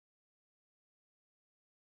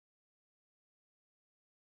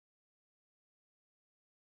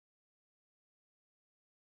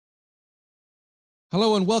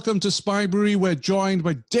Hello and welcome to Spybrary. We're joined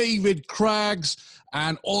by David Craggs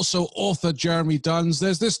and also author Jeremy Duns.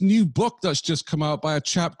 There's this new book that's just come out by a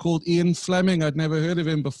chap called Ian Fleming. I'd never heard of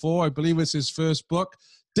him before. I believe it's his first book.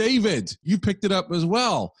 David, you picked it up as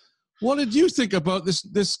well. What did you think about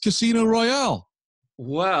this Casino Royale?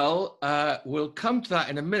 Well, we'll come to that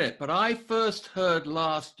in a minute, but I first heard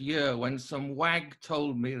last year when some wag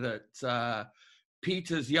told me that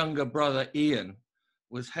Peter's younger brother Ian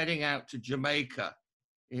was heading out to Jamaica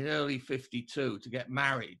in early 52 to get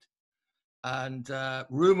married. And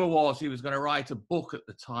rumor was he was going to write a book at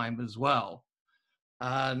the time as well.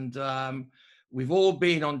 And we've all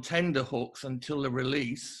been on tenterhooks until the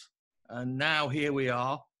release. And now here we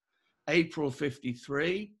are, April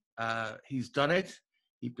 53. He's done it.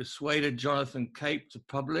 He persuaded Jonathan Cape to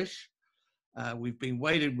publish. We've been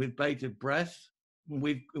waiting with bated breath.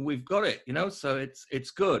 We've got it, you know, so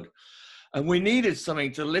it's good. And we needed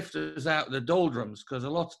something to lift us out of the doldrums because a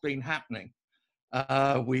lot's been happening.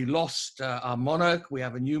 We lost our monarch. We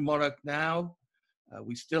have a new monarch now.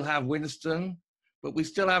 We still have Winston, but we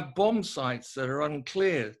still have bomb sites that are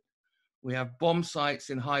uncleared. We have bomb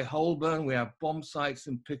sites in High Holborn. We have bomb sites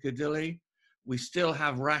in Piccadilly. We still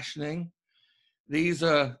have rationing. These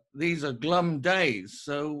are glum days.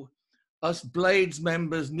 So us Blades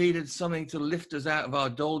members needed something to lift us out of our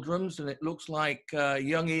doldrums, and it looks like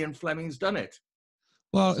young Ian Fleming's done it.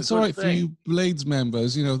 Well, it's all right for you Blades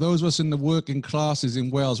members. You know, those of us in the working classes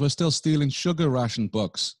in Wales, we're still stealing sugar ration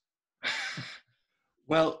books.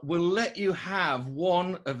 Well, we'll let you have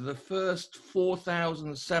one of the first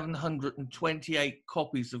 4,728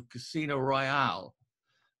 copies of Casino Royale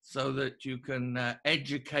so that you can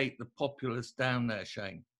educate the populace down there,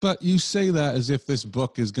 Shane. But you say that as if this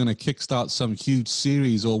book is going to kickstart some huge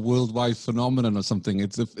series or worldwide phenomenon or something.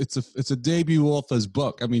 It's a debut author's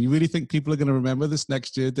book. I mean, you really think people are going to remember this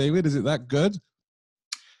next year, David? Is it that good?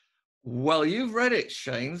 Well, you've read it,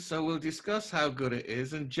 Shane, so we'll discuss how good it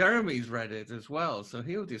is. And Jeremy's read it as well, so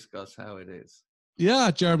he'll discuss how it is. Yeah,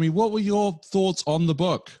 Jeremy, what were your thoughts on the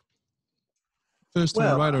book?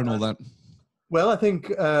 First-time writer and all that. Well, I think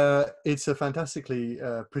it's a fantastically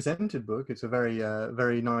presented book. It's a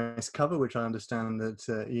very nice cover, which I understand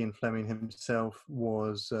that Ian Fleming himself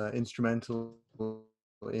was instrumental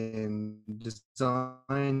in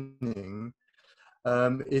designing.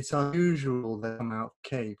 It's unusual they come out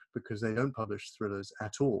Cape because they don't publish thrillers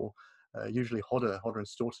at all. Usually Hodder and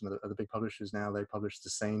Staunton are the big publishers now. They publish The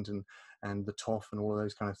Saint and The Toff and all of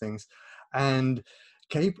those kind of things. And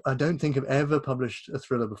Cape, I don't think, have ever published a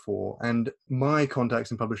thriller before. And my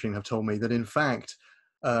contacts in publishing have told me that, in fact,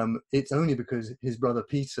 it's only because his brother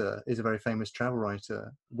Peter is a very famous travel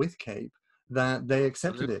writer with Cape that they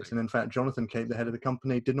accepted it. And in fact, Jonathan Cape, the head of the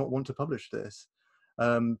company, did not want to publish this.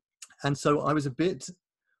 And so I was a bit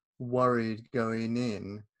worried going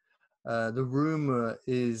in. The rumor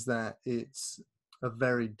is that it's a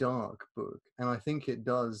very dark book, and I think it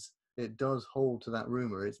does hold to that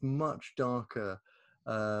rumor. It's much darker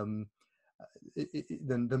than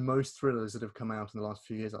most thrillers that have come out in the last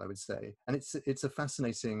few years, I would say. And it's a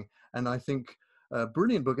fascinating and I think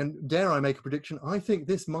brilliant book. And dare I make a prediction? I think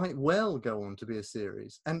this might well go on to be a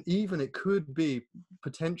series, and even it could be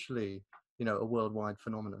potentially, you know, a worldwide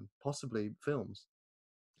phenomenon, possibly films.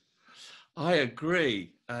 I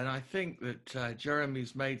agree, and I think that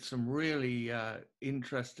Jeremy's made some really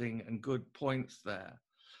interesting and good points there.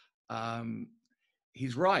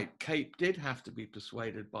 He's right. Cape did have to be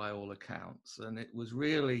persuaded by all accounts, and it was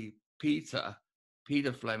really Peter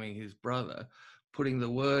Fleming, his brother, putting the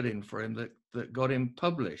word in for him that got him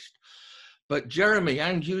published. But Jeremy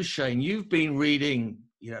and you, Shane, you've been reading,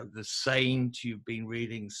 you know, The Saint. You've been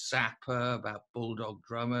reading Sapper about Bulldog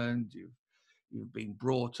Drummond. You've been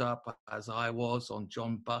brought up, as I was, on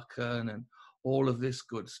John Buchan and all of this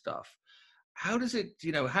good stuff. How does it,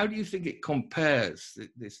 you know, how do you think it compares,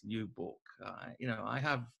 this new book? You know, I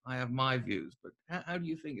have my views, but how do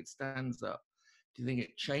you think it stands up? Do you think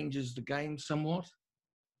it changes the game somewhat?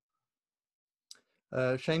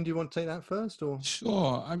 Shane, do you want to take that first? Or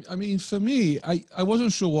Sure. I mean, for me, I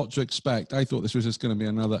wasn't sure what to expect. I thought this was just going to be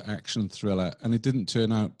another action thriller, and it didn't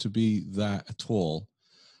turn out to be that at all.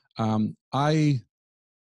 I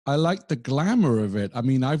like the glamour of it. I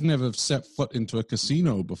mean, I've never set foot into a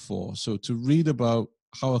casino before, so to read about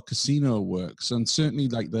how a casino works, and certainly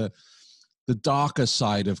like the darker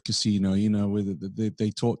side of casino, you know, with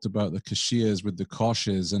they talked about the cashiers with the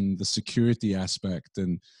coches and the security aspect,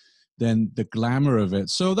 and then the glamour of it.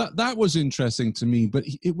 So that was interesting to me, but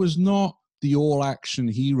it was not the all-action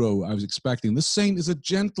hero I was expecting. The Saint is a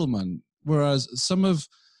gentleman, whereas some of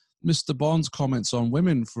Mr. Bond's comments on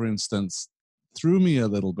women, for instance, threw me a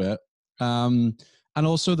little bit. And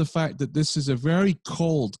also the fact that this is a very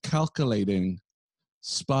cold, calculating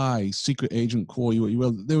spy, secret agent, call you what you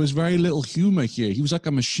will. There was very little humor here. He was like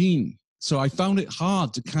a machine. So I found it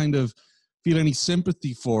hard to kind of feel any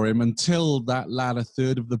sympathy for him until that latter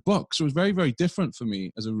third of the book. So it was very, very different for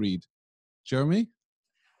me as a read. Jeremy?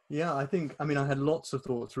 Yeah, I mean, I had lots of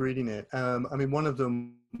thoughts reading it. I mean, one of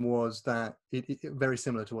them was that it very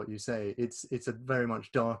similar to what you say. It's a very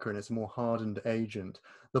much darker and it's a more hardened agent.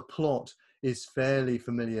 The plot is fairly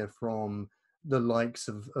familiar from the likes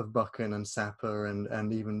of Buchan and Sapper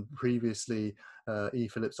and even previously E.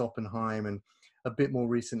 Phillips Oppenheim and a bit more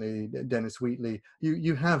recently Dennis Wheatley.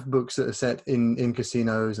 You have books that are set in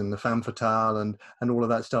casinos and the femme fatale and all of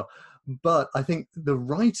that stuff. But I think the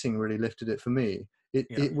writing really lifted it for me.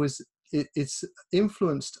 It's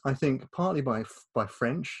influenced, I think, partly by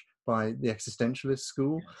French, by the existentialist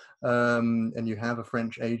school, and you have a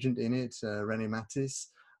French agent in it, René Mathis,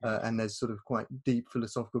 and there's sort of quite deep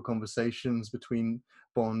philosophical conversations between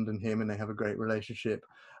Bond and him, and they have a great relationship.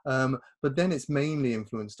 But then it's mainly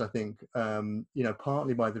influenced, I think,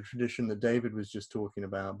 partly by the tradition that David was just talking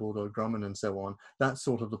about, Bulldog Drummond and so on. That's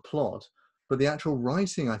sort of the plot. But the actual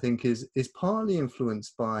writing, I think, is partly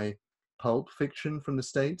influenced by pulp fiction from the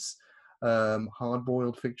States,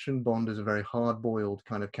 hard-boiled fiction. Bond is a very hard-boiled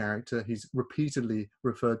kind of character. He's repeatedly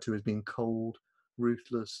referred to as being cold,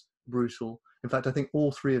 ruthless, brutal. In fact, I think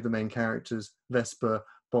all three of the main characters, Vesper,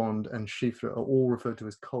 Bond, and Chiffre, are all referred to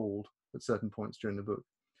as cold at certain points during the book.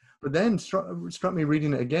 But then struck me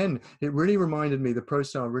reading it again, it really reminded me, the prose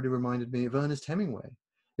style really reminded me of Ernest Hemingway.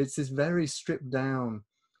 It's this very stripped down,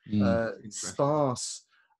 sparse,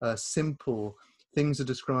 simple. Things are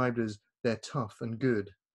described as they're tough and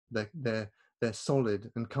good. They're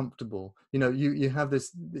solid and comfortable. You have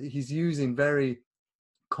this. He's using very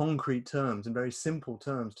concrete terms and very simple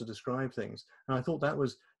terms to describe things. And I thought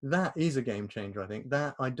that is a game changer. I think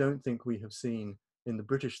that I don't think we have seen in the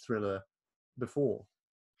British thriller before.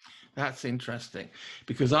 That's interesting,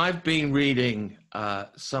 because I've been reading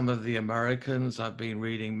some of the Americans. I've been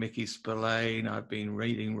reading Mickey Spillane. I've been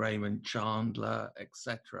reading Raymond Chandler,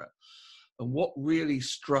 etc. And what really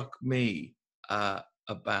struck me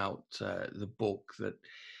about the book, that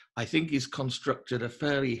I think is constructed a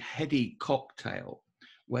fairly heady cocktail,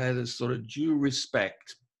 where there's sort of due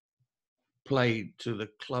respect played to the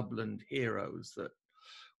Clubland heroes that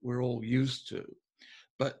we're all used to.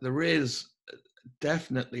 But there is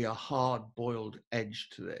definitely a hard-boiled edge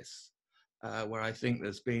to this, where I think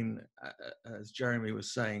there's been, as Jeremy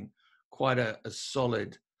was saying, quite a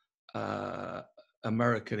solid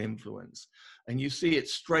American influence. And you see it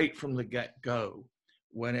straight from the get-go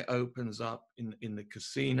when it opens up in the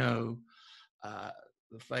casino,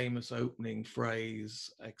 the famous opening phrase,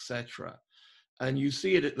 etc. And you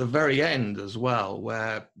see it at the very end as well,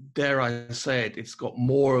 where, dare I say it, it's got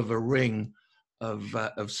more of a ring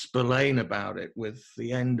of Spillane about it, with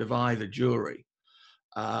the end of I, the Jury.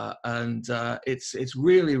 And it's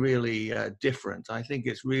really, really different. I think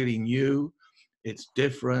it's really new, it's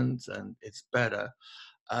different, and it's better.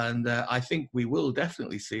 And I think we will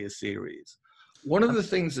definitely see a series. One of the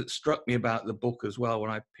things that struck me about the book as well when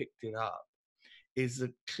I picked it up is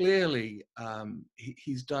that clearly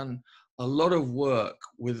he's done a lot of work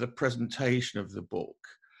with the presentation of the book.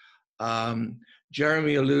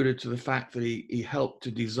 Jeremy alluded to the fact that he helped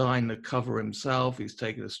to design the cover himself. He's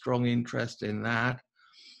taken a strong interest in that.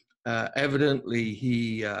 Evidently,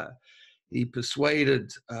 he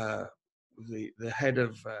persuaded the head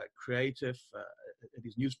of creative at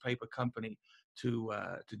his newspaper company to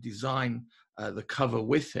design the cover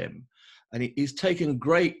with him, and he's taken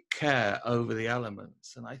great care over the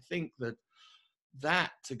elements. And I think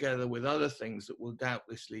that together with other things that we'll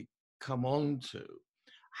doubtlessly come on to,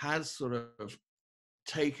 has sort of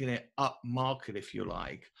taken it up market, if you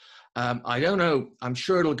like. I don't know, I'm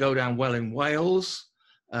sure it'll go down well in Wales,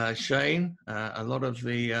 Shane. A lot of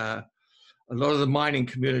the mining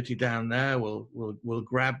community down there will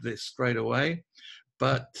grab this straight away.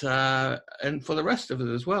 But and for the rest of it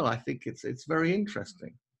as well, I think it's very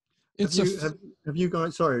interesting. Have you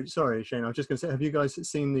guys? Sorry, Shane. I was just going to say, have you guys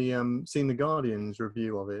seen the Guardian's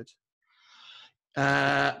review of it?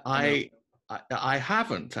 I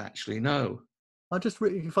haven't actually. No. I'll just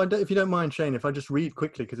if you don't mind, Shane, if I just read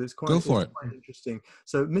quickly, because it's quite interesting.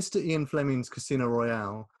 So, Mr. Ian Fleming's Casino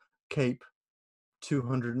Royale, Cape,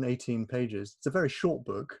 218 pages. It's a very short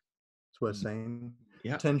book. It's worth saying.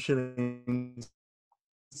 Yeah. 10 shillings.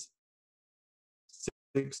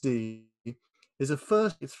 6D is a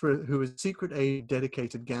first who is a secret aid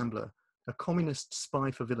dedicated gambler, a communist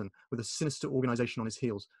spy for villain with a sinister organization on his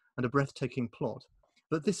heels and a breathtaking plot.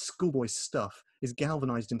 But this schoolboy stuff is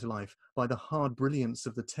galvanized into life by the hard brilliance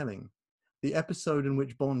of the telling. The episode in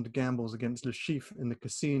which Bond gambles against Le Chiffre in the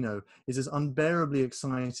casino is as unbearably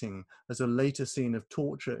exciting as a later scene of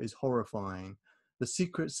torture is horrifying. The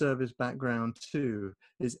Secret Service background, too,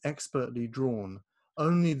 is expertly drawn.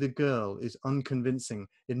 Only the girl is unconvincing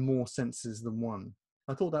in more senses than one.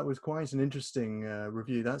 I thought that was quite an interesting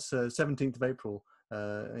review. That's 17th of April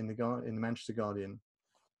in the Manchester Guardian.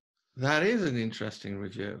 That is an interesting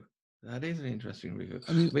review. That is an interesting review.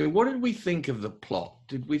 I mean, what did we think of the plot?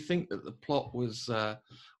 Did we think that the plot was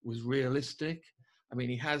realistic? I mean,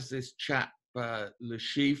 he has this chap, Le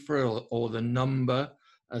Chiffre, or the number,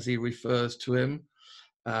 as he refers to him,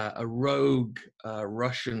 a rogue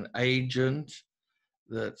Russian agent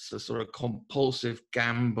that's a sort of compulsive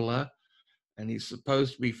gambler, and he's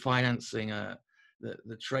supposed to be financing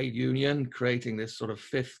the trade union, creating this sort of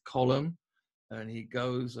fifth column. And he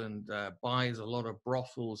goes and buys a lot of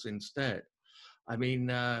brothels instead. I mean,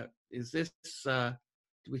 is this, do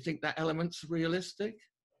we think that element's realistic?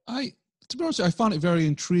 To be honest, I found it very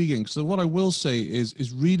intriguing. So what I will say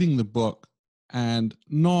is reading the book and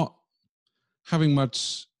not having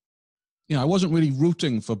much, I wasn't really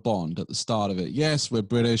rooting for Bond at the start of it. Yes, we're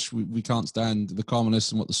British. We can't stand the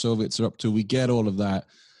communists and what the Soviets are up to. We get all of that.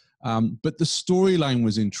 But the storyline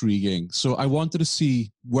was intriguing. So I wanted to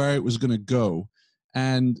see where it was going to go.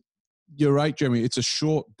 And you're right, Jeremy, it's a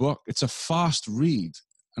short book. It's a fast read.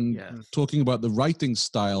 And talking about the writing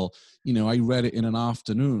style, I read it in an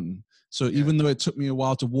afternoon. So even though it took me a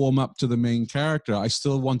while to warm up to the main character, I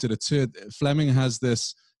still wanted to. Fleming has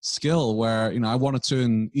this skill where, I want to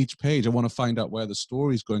turn each page. I want to find out where the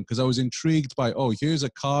story's going, because I was intrigued by, here's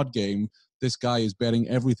a card game. This guy is betting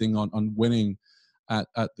everything on winning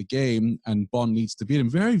at the game, and Bond needs to beat him.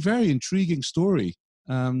 Very, very intriguing story.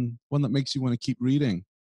 One that makes you want to keep reading.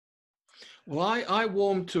 Well, I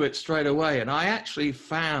warmed to it straight away, and I actually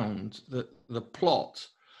found that the plot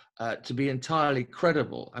to be entirely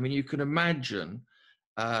credible. I mean, you can imagine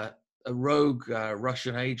a rogue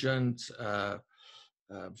Russian agent sent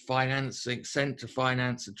to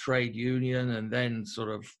finance a trade union, and then sort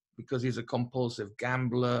of, because he's a compulsive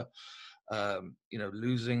gambler,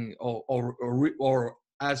 losing, or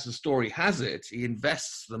as the story has it, he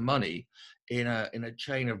invests the money in a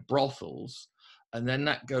chain of brothels, and then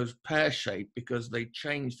that goes pear-shaped because they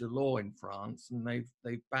changed the law in France and they've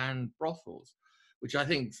banned brothels, which I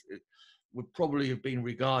think would probably have been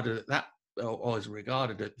regarded or is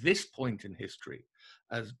regarded at this point in history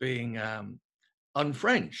as being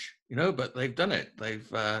un-French, but they've done it.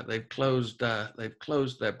 They've closed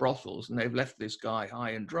their brothels, and they've left this guy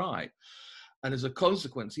high and dry. And as a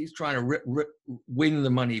consequence, he's trying to win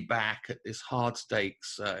the money back at this hard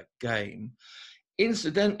stakes game.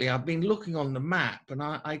 Incidentally, I've been looking on the map, and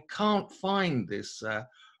I can't find this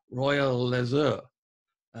Royal Les Eaux.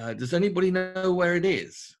 Does anybody know where it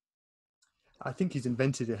is? I think he's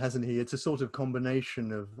invented it, hasn't he? It's a sort of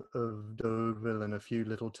combination of Deauville and a few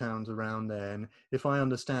little towns around there. And if I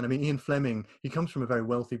understand, I mean, Ian Fleming, he comes from a very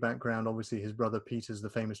wealthy background. Obviously, his brother Peter's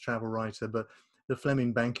the famous travel writer, but the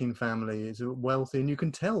Fleming banking family is wealthy. And you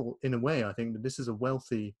can tell, in a way, I think, that this is a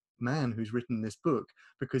wealthy man who's written this book,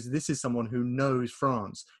 because this is someone who knows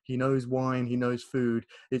France. He knows wine, he knows food.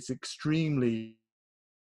 It's extremely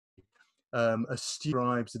astute,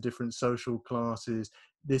 describes the different social classes.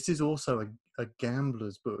 This is also a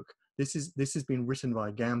gambler's book. This has been written by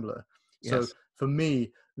a gambler. So for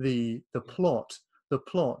me, the plot,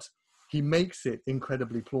 he makes it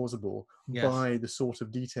incredibly plausible by the sort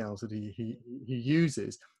of details that he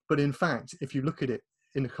uses. But in fact, if you look at it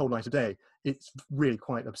in the cold light of day, it's really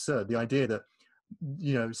quite absurd. The idea that,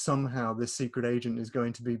 somehow this secret agent is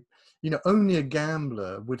going to be, only a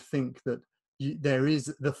gambler would think that there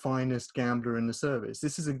is the finest gambler in the service.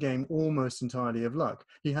 This is a game almost entirely of luck.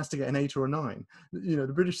 He has to get an 8 or a 9.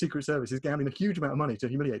 The British Secret Service is gambling a huge amount of money to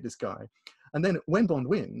humiliate this guy. And then when Bond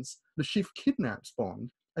wins, the chief kidnaps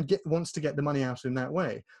Bond and wants to get the money out of him that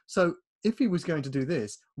way. So if he was going to do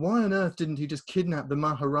this, why on earth didn't he just kidnap the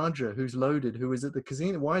Maharaja who's loaded, who is at the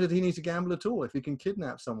casino? Why did he need to gamble at all? If he can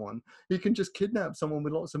kidnap someone, he can just kidnap someone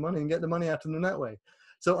with lots of money and get the money out of them that way.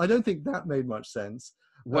 So I don't think that made much sense.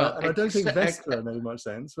 Well, and I don't think Vesper made much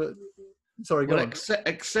sense, but sorry, go on.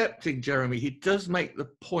 Accepting, Jeremy, he does make the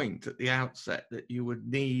point at the outset that you would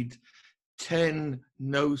need 10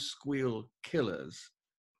 no-squeal killers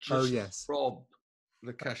just to rob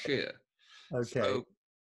the cashier. Okay. So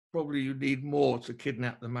probably you need more to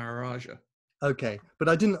kidnap the Maharaja. Okay, but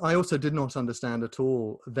I also did not understand at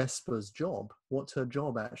all Vesper's job. What's her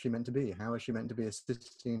job actually meant to be? How is she meant to be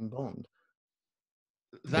assisting Bond?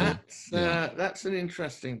 That's an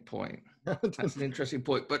interesting point. That's an interesting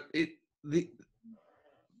point. But the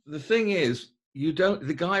thing is,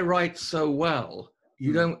 the guy writes so well,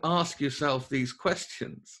 you don't ask yourself these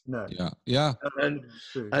questions. No. Yeah.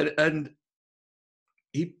 And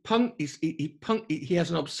he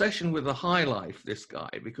has an obsession with the high life, this guy,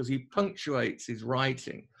 because he punctuates his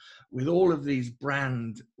writing with all of these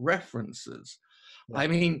brand references. Yeah. I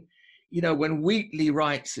mean, when Wheatley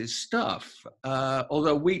writes his stuff,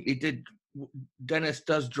 although Dennis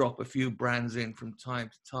does drop a few brands in from time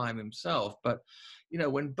to time himself, but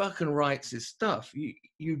when Buchan writes his stuff,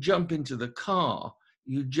 you jump into the car,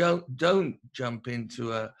 you don't jump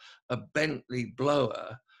into a Bentley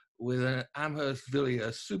blower with an Amherst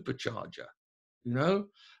Villiers supercharger.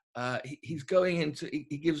 He's going into,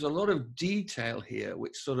 he gives a lot of detail here,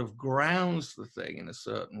 which sort of grounds the thing in a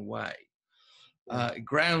certain way. It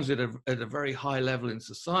grounds it at a very high level in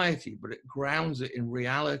society, but it grounds it in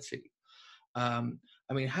reality. I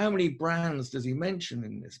mean, how many brands does he mention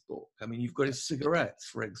in this book? I mean, you've got his cigarettes,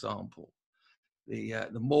 for example, the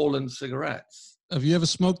Moreland cigarettes. Have you ever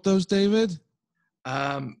smoked those, David?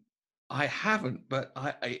 I haven't, but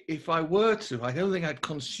if I were to, I don't think I'd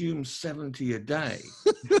consume 70 a day.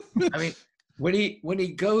 I mean, when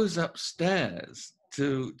he goes upstairs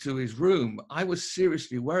to his room, I was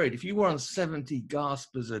seriously worried. If you were on 70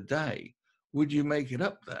 gaspers a day, would you make it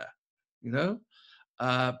up there?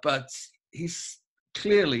 But he's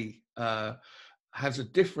clearly has a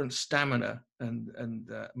different stamina and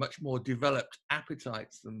much more developed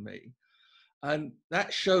appetites than me. And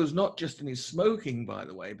that shows not just in his smoking, by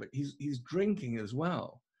the way, but he's drinking as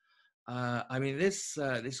well. I mean, this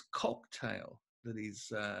cocktail that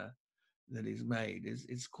he's made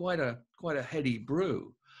is quite a heady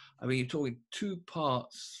brew. I mean, you're talking 2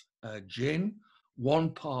 parts gin, 1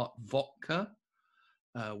 part vodka,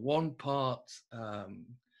 1 part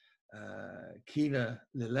Quina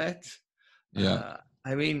Lillet. Yeah.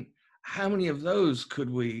 I mean, how many of those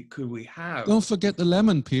could we have? Don't forget the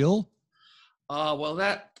lemon peel. Well,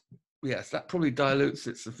 that probably dilutes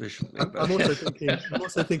it sufficiently. I'm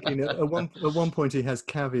also thinking. At one point he has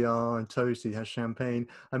caviar and toast. He has champagne.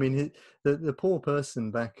 I mean, the poor person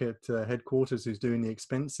back at headquarters who's doing the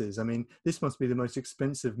expenses. I mean, this must be the most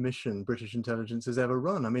expensive mission British intelligence has ever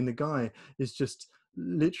run. I mean, the guy is just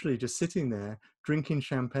literally just sitting there drinking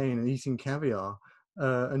champagne and eating caviar.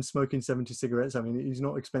 And smoking 70 cigarettes. I mean, he's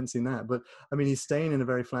not expensing that, but I mean, he's staying in a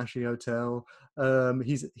very flashy hotel.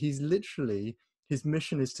 He's literally, his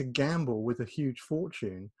mission is to gamble with a huge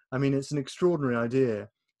fortune. I mean, it's an extraordinary idea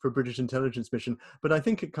for a British intelligence mission, but I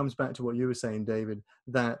think it comes back to what you were saying, David,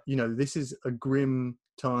 that, this is a grim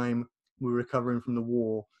time. We're recovering from the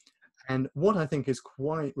war. And what I think is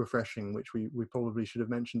quite refreshing, which we probably should have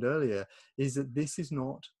mentioned earlier, is that this is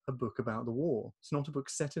not a book about the war. It's not a book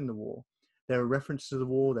set in the war. There are references to the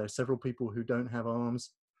war. There are several people who don't have arms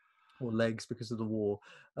or legs because of the war.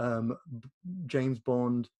 James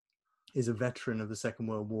Bond is a veteran of the Second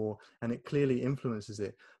World War, and it clearly influences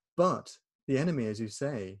it. But the enemy, as you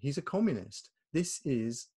say, he's a communist. This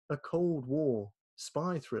is a Cold War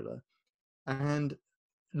spy thriller. And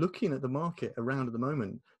looking at the market around at the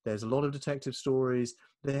moment, there's a lot of detective stories.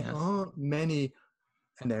 There aren't many,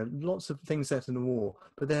 and there are lots of things set in the war,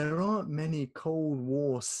 but there aren't many Cold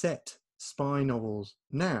War set spy novels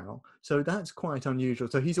now, so that's quite unusual.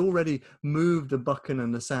 So he's already moved the Buchan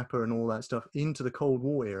and the Sapper and all that stuff into the Cold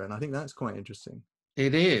War era, and I think that's quite interesting.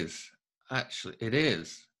 It is, actually, it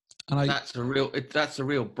is, and that's a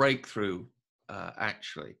real breakthrough,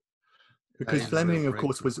 actually. Because Fleming, of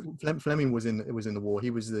course, was in the war.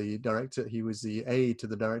 He was the director. He was the aide to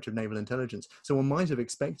the director of naval intelligence. So one might have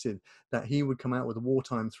expected that he would come out with a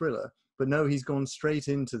wartime thriller. But no, he's gone straight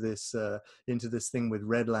into this thing with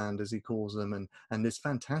Redland, as he calls them, and this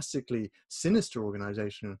fantastically sinister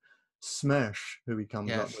organization, Smersh, who he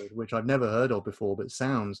comes up with, which I've never heard of before, but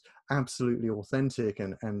sounds absolutely authentic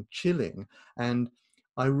and chilling. And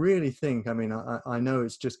I really think, I mean, I know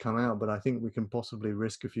it's just come out, but I think we can possibly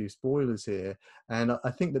risk a few spoilers here. And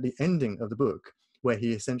I think that the ending of the book, where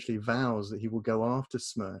he essentially vows that he will go after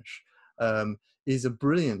Smersh, is a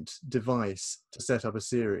brilliant device to set up a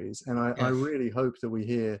series. And I really hope that we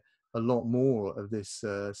hear a lot more of this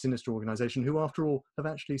sinister organization, who, after all, have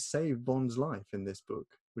actually saved Bond's life in this book,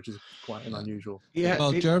 which is quite an unusual. Yeah.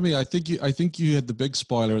 Well, Jeremy, I think you had the big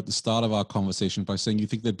spoiler at the start of our conversation by saying you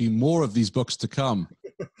think there'd be more of these books to come.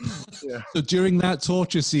 Yeah. So during that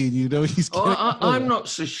torture scene, he's. I'm not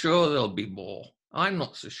so sure there'll be more.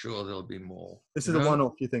 This is a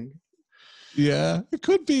one-off, you think? Yeah, it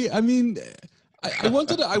could be. I mean,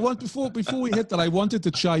 Before we hit that, I wanted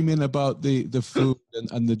to chime in about the food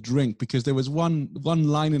and the drink, because there was one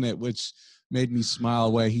line in it which made me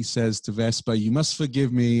smile, where he says to Vesper, "You must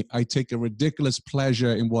forgive me. I take a ridiculous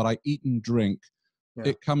pleasure in what I eat and drink. Yeah.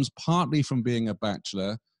 It comes partly from being a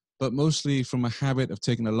bachelor, but mostly from a habit of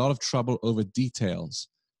taking a lot of trouble over details.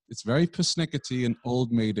 It's very persnickety and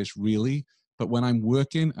old maidish, really. But when I'm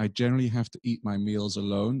working, I generally have to eat my meals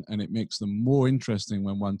alone, and it makes them more interesting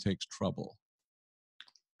when one takes trouble."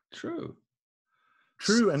 True.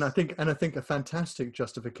 And I think a fantastic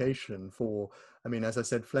justification for, I mean, as I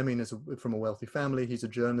said, Fleming is from a wealthy family. He's a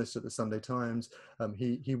journalist at the Sunday Times.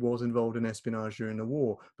 He was involved in espionage during the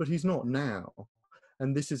war, but he's not now.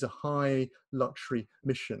 And this is a high luxury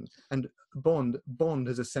mission. And Bond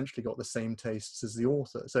has essentially got the same tastes as the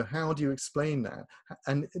author. So how do you explain that?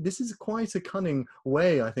 And this is quite a cunning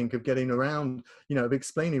way, I think, of getting around, of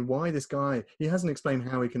explaining why this guy, he hasn't explained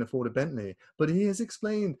how he can afford a Bentley, but he has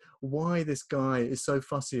explained why this guy is so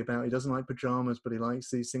fussy about, he doesn't like pajamas, but he likes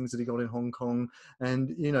these things that he got in Hong Kong. And,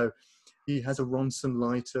 he has a Ronson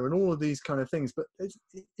lighter and all of these kind of things. But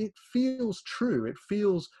it feels true. It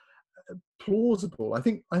feels plausible. I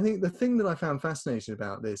think the thing that I found fascinating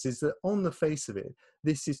about this is that on the face of it,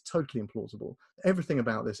 this is totally implausible. Everything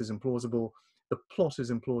about this is implausible. The plot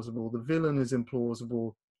is implausible. The villain is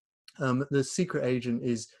implausible. The secret agent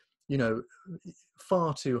is,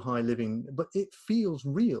 far too high living, but it feels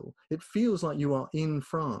real. It feels like you are in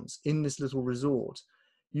France, in this little resort.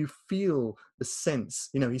 You feel the sense,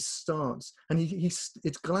 he starts, and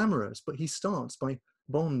it's glamorous, but he starts by,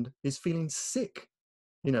 Bond is feeling sick.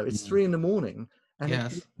 It's 3 a.m. and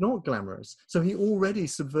Yes. it's not glamorous. So he already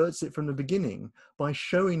subverts it from the beginning by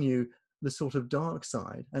showing you the sort of dark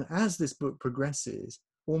side. And as this book progresses,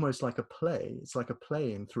 almost like a play, it's like a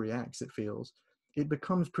play in 3 acts, it feels, it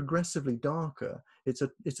becomes progressively darker. It's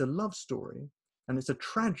a love story, and it's a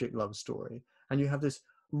tragic love story. And you have this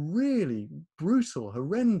really brutal,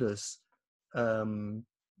 horrendous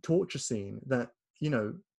torture scene that,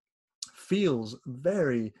 feels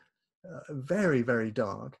very, very, very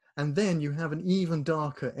dark. And then you have an even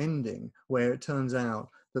darker ending where it turns out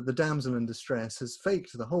that the damsel in distress has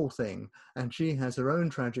faked the whole thing, and she has her own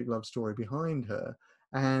tragic love story behind her,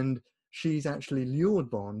 and she's actually lured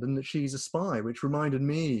Bond, and that she's a spy, which reminded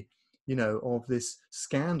me, of this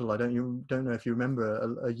scandal. I don't know if you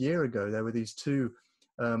remember, a year ago there were these 2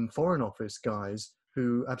 Foreign Office guys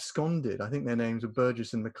who absconded. I think their names were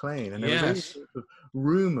Burgess and McLean, and there was all sorts of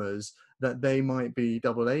rumours that they might be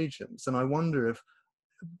double agents. And I wonder if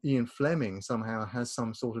Ian Fleming somehow has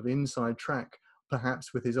some sort of inside track,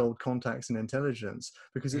 perhaps with his old contacts in intelligence,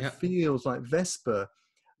 because it feels like Vesper,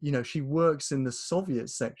 she works in the Soviet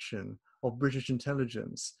section of British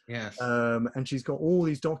intelligence. Yes. And she's got all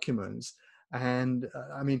these documents. And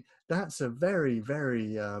I mean, that's a very,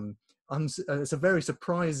 very, it's a very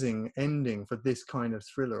surprising ending for this kind of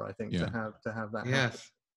thriller, I think, to have that happen.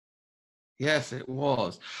 Yes, it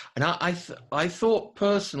was. And I thought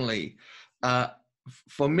personally,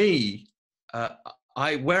 for me,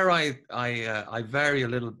 I vary a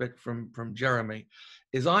little bit from Jeremy,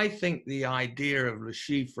 is I think the idea of Le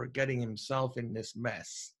Chiffre getting himself in this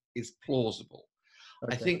mess is plausible.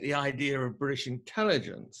 Okay. I think the idea of British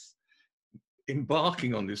intelligence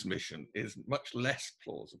embarking on this mission is much less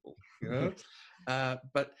plausible,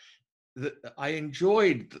 but I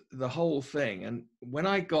enjoyed the whole thing. And when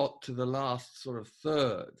I got to the last sort of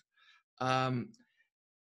third,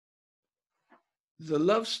 the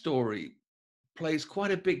love story plays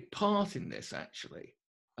quite a big part in this, actually.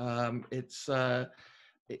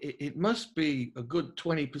 It must be a good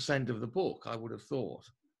 20% of the book, I would have thought,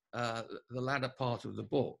 the latter part of the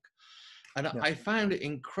book. And I found it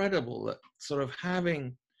incredible that sort of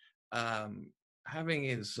having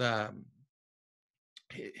his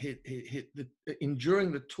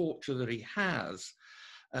enduring the torture that he has,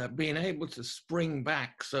 being able to spring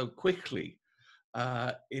back so quickly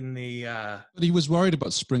in the... But he was worried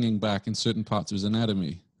about springing back in certain parts of his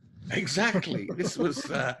anatomy. Exactly. This was...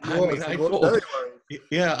 I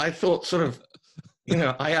thought sort of,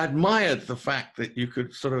 I admired the fact that you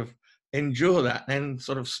could sort of endure that and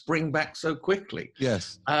sort of spring back so quickly.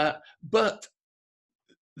 Yes. But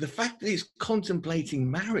the fact that he's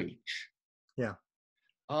contemplating marriage...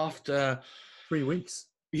 after 3 weeks.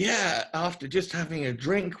 Yeah, after just having a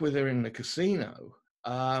drink with her in the casino.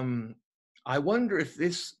 I wonder if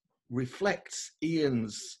this reflects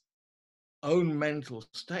Ian's own mental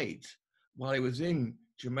state while he was in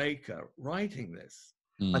Jamaica writing this.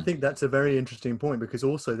 I think that's a very interesting point, because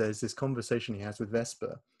also there's this conversation he has with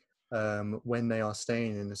Vesper when they are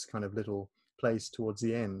staying in this kind of little place towards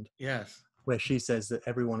the end. Yes. Where she says that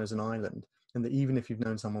everyone is an island. and that even if you've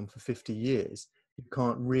known someone for 50 years, you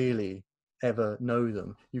can't really ever know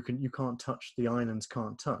them. You can't touch, the islands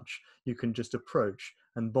can't touch. You can just approach.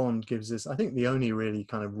 And Bond gives us, I think, the only really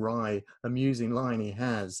kind of wry, amusing line he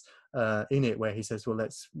has in it, where he says, well,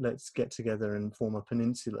 let's get together and form a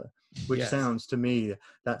peninsula, which sounds to me,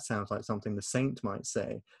 that sounds like something the Saint might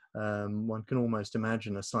say. One can almost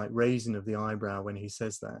imagine a slight raising of the eyebrow when he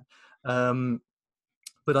says that.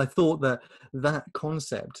 But I thought that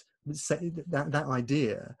concept, that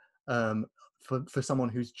idea, for someone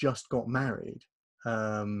who's just got married,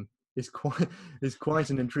 is quite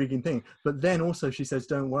an intriguing thing. But then also she says,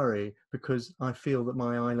 don't worry, because I feel that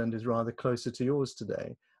my island is rather closer to yours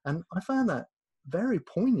today. And I found that very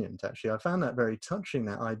poignant, actually. I found that very touching,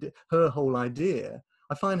 that idea, her whole idea.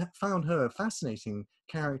 I found her a fascinating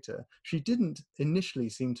character. She didn't initially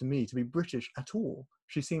seem to me to be British at all.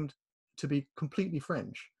 She seemed to be completely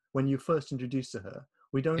French when you first introduced to her.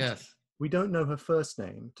 We don't know her first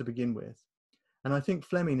name to begin with. And I think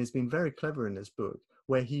Fleming has been very clever in this book,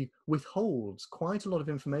 where he withholds quite a lot of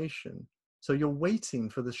information. So you're waiting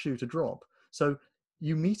for the shoe to drop. So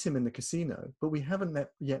you meet him in the casino, but we haven't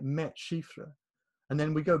yet met Chiffre. And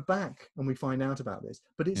then we go back and we find out about this.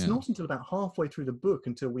 But it's not until about halfway through the book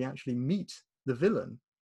until we actually meet the villain.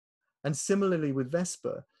 And similarly with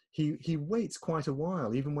Vesper, he waits quite a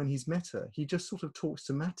while, even when he's met her. He just sort of talks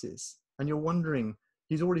to Mattis. And you're wondering,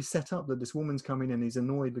 he's already set up that this woman's coming in, he's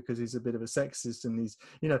annoyed because he's a bit of a sexist, and he's,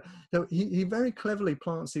 so he very cleverly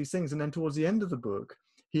plants these things. And then towards the end of the book,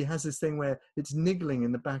 he has this thing where it's niggling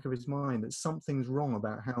in the back of his mind that something's wrong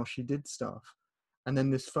about how she did stuff. And then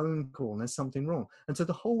this phone call, and there's something wrong. And so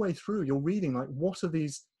the whole way through, you're reading, like, what are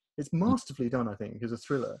these? It's masterfully done, I think, as a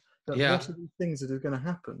thriller. What are these things that are going to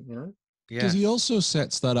happen, Because he also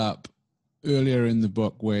sets that up earlier in the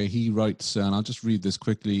book, where he writes, and I'll just read this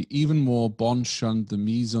quickly, even more, Bond shunned the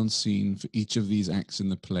mise-en-scene for each of these acts in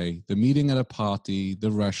the play. The meeting at a party,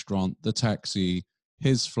 the restaurant, the taxi,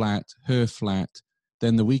 his flat, her flat,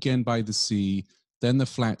 then the weekend by the sea, then the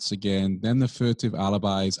flats again, then the furtive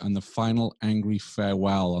alibis, and the final angry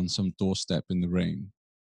farewell on some doorstep in the rain.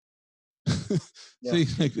 See,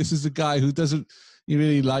 like, this is a guy who doesn't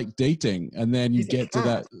really like dating, and then you get to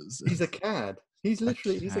that. He's a cad. He's a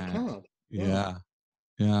cad.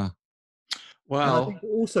 Yeah. Well, I think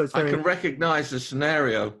also I can recognize the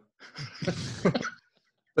scenario.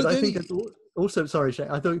 But I think it's also, sorry, Shay,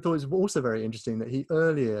 I thought it was also very interesting that he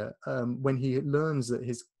earlier, when he learns that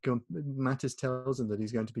Mattis tells him that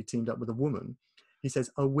he's going to be teamed up with a woman, he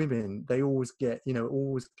says, oh, women, they always get,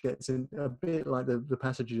 always gets in a bit like the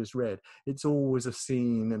passage you just read. It's always a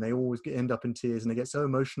scene, and they always end up in tears, and they get so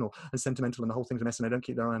emotional and sentimental, and the whole thing's a mess, and they don't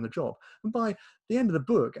keep their eye on the job. And by the end of the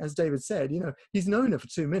book, as David said, he's known her for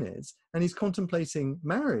 2 minutes, and he's contemplating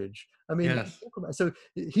marriage. I mean, so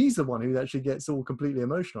he's the one who actually gets all completely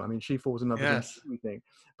emotional. I mean, she falls in love with him, everything.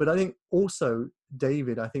 But I think also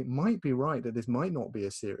David, might be right that this might not be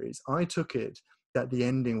a series. I took it that the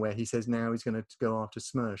ending where he says now he's going to go after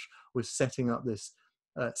Smersh was setting up this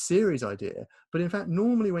series idea. But in fact,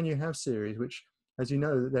 normally when you have series, which, as you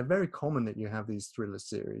know, they're very common that you have these thriller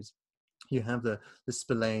series, you have the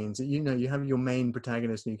Spillanes, you have your main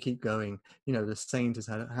protagonist and you keep going, the Saint has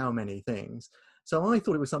had how many things. So I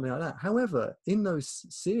thought it was something like that. However, in those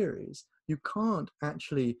series, you can't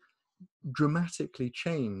actually dramatically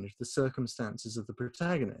change the circumstances of the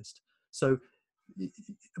protagonist. So,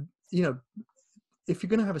 if you're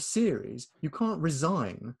going to have a series, you can't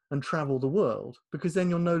resign and travel the world, because then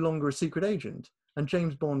you're no longer a secret agent. And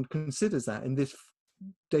James Bond considers that in this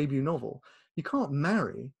debut novel. You can't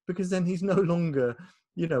marry, because then he's no longer,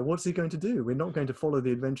 what's he going to do? We're not going to follow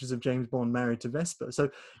the adventures of James Bond married to Vesper. So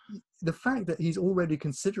the fact that he's already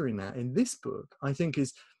considering that in this book, I think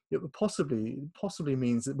it possibly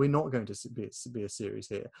means that we're not going to be a series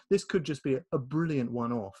here. This could just be a brilliant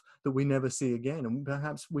one-off that we never see again, and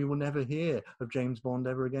perhaps we will never hear of James Bond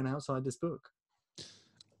ever again outside this book.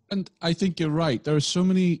 And I think you're right. There are so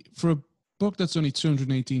many, for a book that's only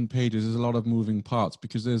 218 pages, there's a lot of moving parts,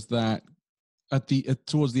 because there's that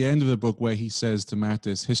towards the end of the book where he says to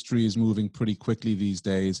Mattis, history is moving pretty quickly these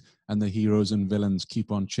days, and the heroes and villains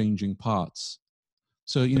keep on changing parts.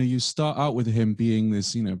 So, you start out with him being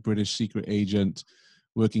this, British secret agent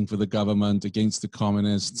working for the government against the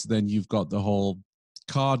communists. Then you've got the whole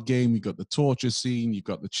card game, you've got the torture scene, you've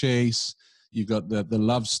got the chase, you've got the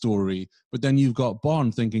love story. But then you've got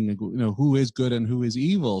Bond thinking, who is good and who is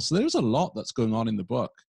evil. So there's a lot that's going on in the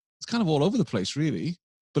book. It's kind of all over the place, really,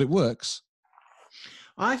 but it works.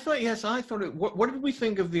 I thought it. What did we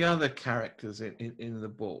think of the other characters in the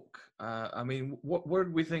book? What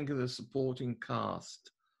did we think of the supporting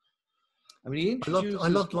cast? I mean, he introduces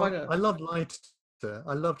quite a... I loved Leiter.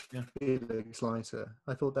 I loved Yeah. Felix Leiter.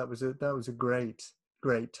 I thought that was a great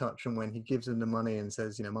touch. And when he gives him the money and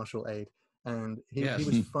says, martial aid, and he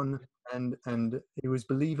was fun and he was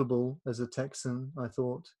believable as a Texan, I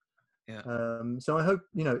thought. Yeah. So I hope,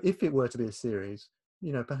 if it were to be a series,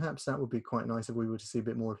 perhaps that would be quite nice if we were to see a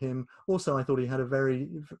bit more of him. Also, I thought he had a very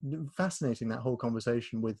fascinating, that whole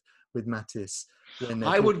conversation with Mattis.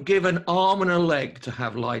 I would give an arm and a leg to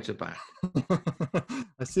have Leiter back.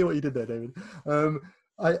 I see what you did there, David.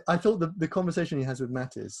 I thought the conversation he has with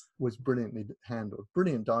Mattis was brilliantly handled,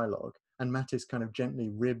 brilliant dialogue. And Mattis kind of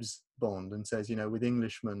gently ribs Bond and says, with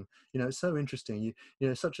Englishmen, it's so interesting.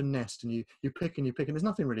 You such a nest, and you pick and there's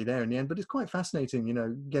nothing really there in the end, but it's quite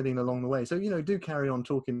fascinating, getting along the way. So, do carry on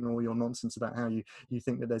talking all your nonsense about how you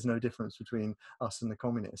think that there's no difference between us and the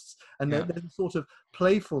communists. And there's a sort of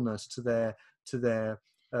playfulness to their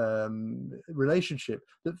relationship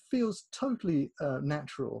that feels totally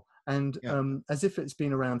natural and as if it's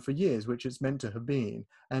been around for years, which it's meant to have been,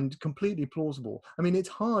 and completely plausible. I mean, it's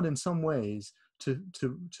hard in some ways to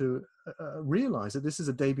realize that this is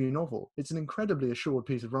a debut novel. It's an incredibly assured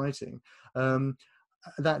piece of writing.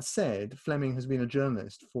 That said, Fleming has been a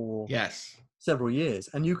journalist for several years,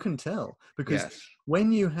 and you can tell, because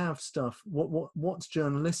when you have stuff, what's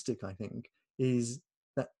journalistic, I think, is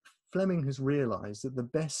that Fleming has realized that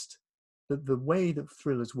the way that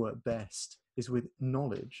thrillers work best is with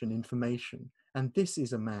knowledge and information. And this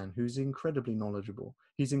is a man who's incredibly knowledgeable.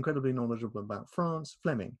 He's incredibly knowledgeable about France,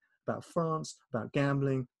 Fleming, about France, about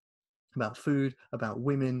gambling, about food, about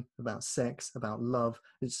women, about sex, about love.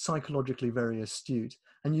 It's psychologically very astute.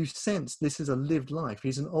 And you sense this is a lived life.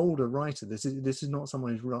 He's an older writer. This is not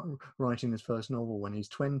someone who's writing his first novel when he's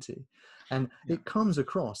 20. And it comes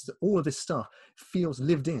across that all of this stuff feels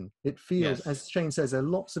lived in. It feels, as Shane says, there are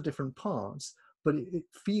lots of different parts, but it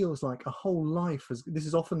feels like a whole life. This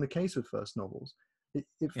is often the case with first novels.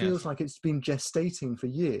 It feels like it's been gestating for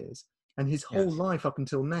years. And his whole life up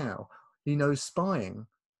until now, he knows spying,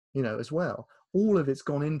 as well. All of it's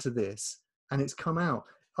gone into this, and it's come out.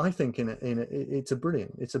 I think it's a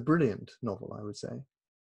brilliant novel, I would say.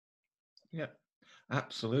 Yeah,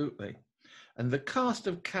 absolutely. And the cast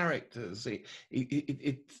of characters,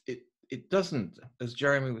 it doesn't, as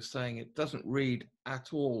Jeremy was saying, it doesn't read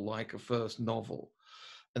at all like a first novel.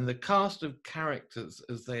 And the cast of characters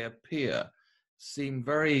as they appear seem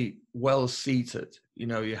very well seated.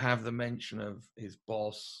 You have the mention of his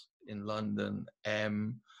boss in London,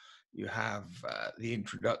 M. You have the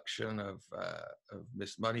introduction of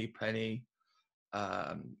Miss Moneypenny.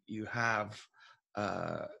 You have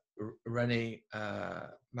René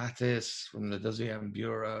Mattis from the Deuxième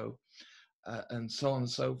Bureau, and so on and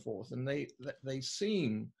so forth. And they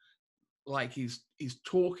seem like he's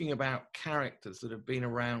talking about characters that have been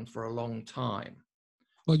around for a long time.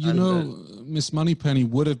 Well, Miss Moneypenny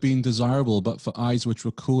would have been desirable, but for eyes which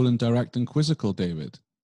were cool and direct and quizzical, David.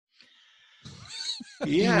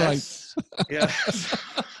 Yes. Yes.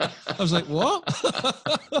 I was like, what?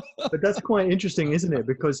 But that's quite interesting, isn't it?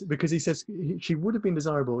 Because he says she would have been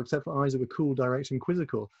desirable except for eyes that were cool, direct, and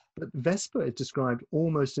quizzical. But Vesper is described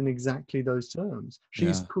almost in exactly those terms.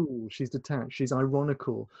 She's cool, she's detached, she's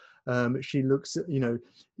ironical. She looks,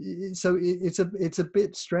 so it's a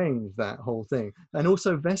bit strange, that whole thing. And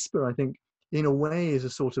also Vesper, I think, in a way, is a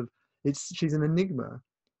sort of, she's an enigma,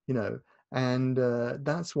 and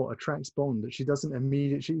that's what attracts Bond, that she doesn't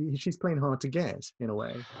immediately, she's playing hard to get in a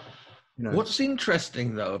way. What's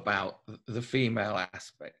interesting though about the female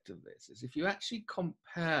aspect of this is if you actually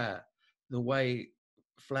compare the way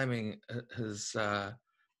Fleming has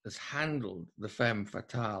handled the femme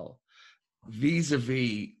fatale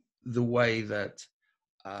vis-a-vis the way that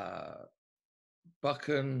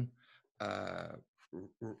Buchan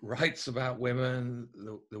writes about women,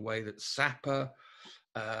 the way that Sapper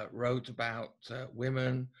wrote about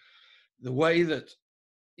women, the way that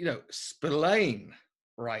Spillane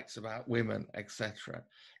writes about women, etc.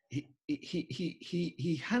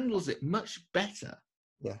 He handles it much better.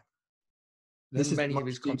 Yeah. Than many of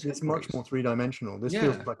his contemporaries. It's much more three-dimensional. This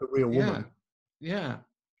feels like a real woman. Yeah.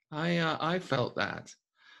 I felt that.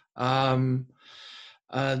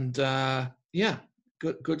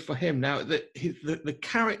 Good for him. Now the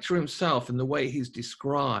character himself and the way he's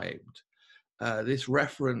described, this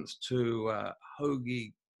reference to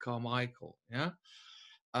Hoagie Carmichael,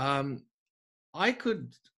 I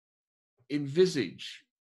could envisage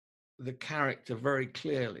the character very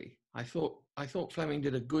clearly. I thought Fleming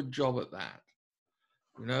did a good job at that.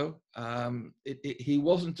 He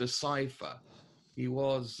wasn't a cipher. He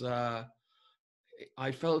was.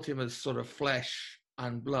 I felt him as sort of flesh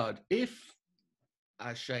and blood. If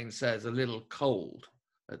as Shane says, a little cold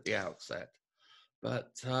at the outset.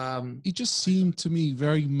 But he just seemed to me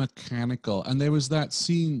very mechanical. And there was that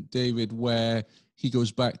scene, David, where he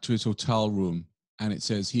goes back to his hotel room and it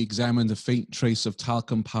says he examined a faint trace of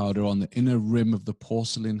talcum powder on the inner rim of the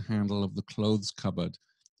porcelain handle of the clothes cupboard.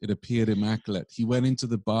 It appeared immaculate. He went into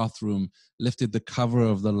the bathroom, lifted the cover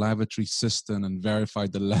of the lavatory cistern and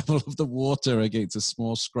verified the level of the water against a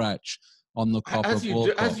small scratch on the copper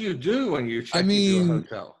ball. As you do when you check into a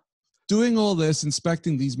hotel. Doing all this,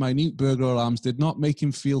 inspecting these minute burglar alarms did not make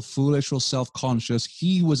him feel foolish or self-conscious.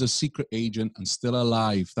 He was a secret agent and still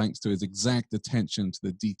alive, thanks to his exact attention to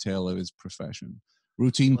the detail of his profession.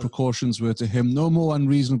 Routine precautions were to him no more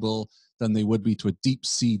unreasonable than they would be to a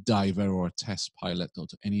deep-sea diver or a test pilot or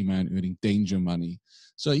to any man earning danger money.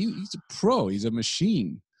 So he's a pro. He's a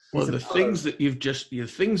machine. Well, the things that you've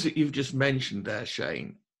just mentioned there,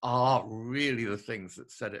 Shane, are really the things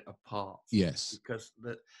that set it apart. Yes, because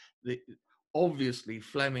obviously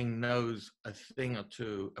Fleming knows a thing or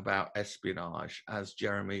two about espionage, as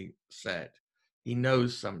Jeremy said. He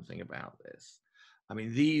knows something about this. I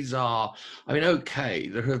mean, okay,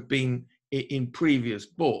 there have been in previous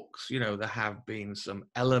books, there have been some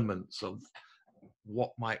elements of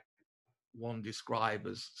what might one describe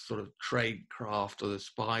as sort of tradecraft or the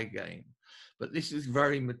spy game, but this is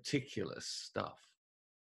very meticulous stuff.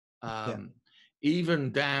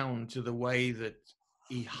 Even down to the way that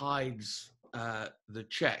he hides the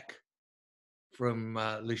check from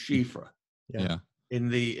Le Chiffre in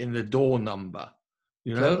the door number,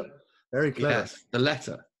 very clever. Yes, the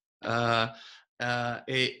letter.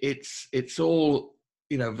 It's all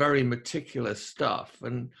very meticulous stuff,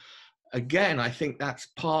 and again, I think that's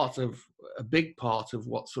a big part of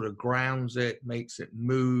what sort of grounds it, makes it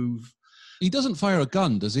move. He doesn't fire a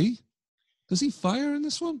gun, does he? Does he fire in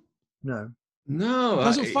this one? No. He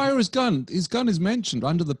doesn't fire his gun. His gun is mentioned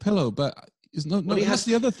under the pillow, but that's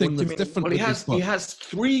the other thing that's different. Well, he has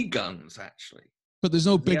 3 guns, actually. But there's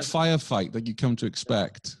no big firefight that you come to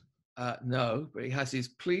expect. No, but he has his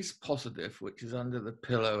police positive, which is under the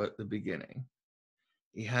pillow at the beginning.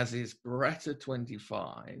 He has his Beretta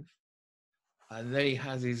 25, and then he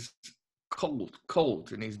has his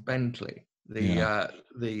Colt in his Bentley, the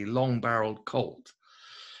long-barreled Colt,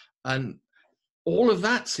 and all of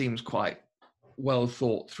that seems quite well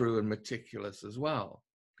thought through and meticulous as well.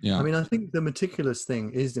 Yeah, I mean, I think the meticulous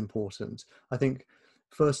thing is important. I think,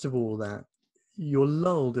 first of all, that you're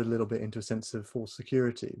lulled a little bit into a sense of false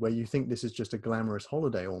security where you think this is just a glamorous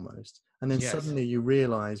holiday almost. And then suddenly you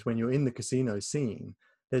realize when you're in the casino scene,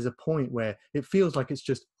 there's a point where it feels like it's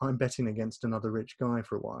just, I'm betting against another rich guy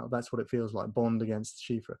for a while. That's what it feels like, Bond against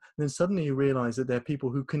Chiffre. And then suddenly you realize that there are people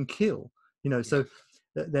who can kill, so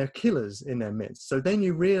they're killers in their midst. So then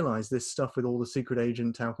you realize this stuff with all the secret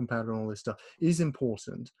agent, talcum powder and all this stuff is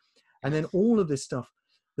important. And then all of this stuff,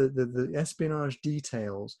 the espionage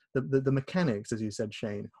details, the mechanics, as you said,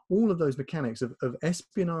 Shane, all of those mechanics of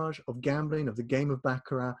espionage, of gambling, of the game of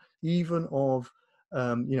baccarat, even of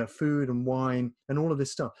food and wine and all of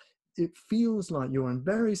this stuff. It feels like you're in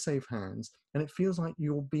very safe hands, and it feels like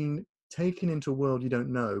you're being taken into a world you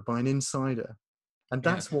don't know by an insider. And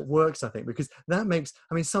that's what works, I think, because that makes,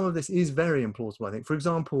 some of this is very implausible, I think. For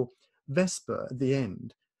example, Vesper at the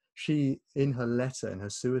end, she, in her letter, in her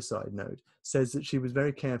suicide note, says that she was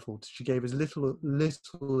very careful. She gave as little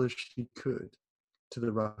as she could to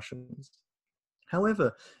the Russians.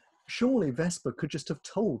 However, surely Vesper could just have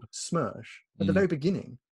told Smersh at the very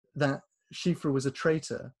beginning that Chiffre was a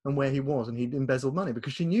traitor and where he was and he'd embezzled money,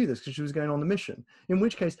 because she knew this because she was going on the mission. In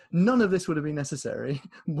which case, none of this would have been necessary.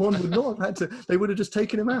 One would not have had to, they would have just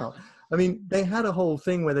taken him out. They had a whole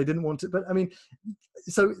thing where they didn't want to,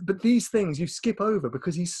 but these things you skip over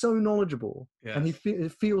because he's so knowledgeable and he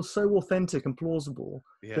feels so authentic and plausible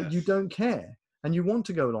that you don't care and you want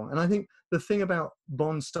to go along. And I think the thing about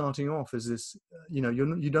Bond starting off is this,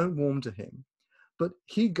 you don't warm to him, but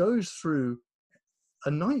he goes through a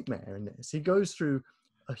nightmare in this. He goes through,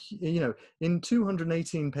 in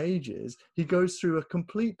 218 pages, he goes through a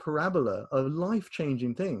complete parabola, a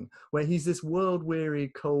life-changing thing, where he's this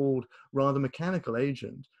world-weary, cold, rather mechanical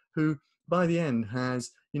agent who, by the end, has,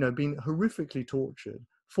 been horrifically tortured,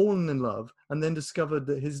 fallen in love, and then discovered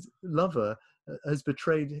that his lover has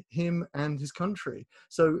betrayed him and his country.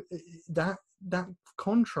 So that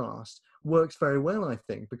contrast works very well, I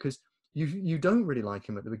think, because you don't really like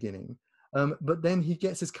him at the beginning. But then he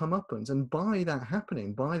gets his comeuppance, and by that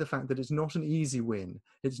happening, by the fact that it's not an easy win,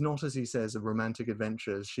 it's not, as he says, a romantic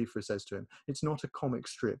adventure, as Chiffre says to him, it's not a comic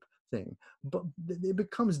strip thing, but it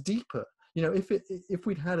becomes deeper. You know, if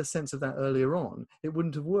we'd had a sense of that earlier on, it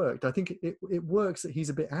wouldn't have worked. I think it works that he's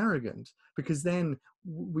a bit arrogant, because then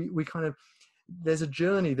we kind of, there's a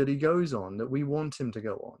journey that he goes on that we want him to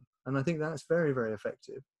go on. And I think that's very, very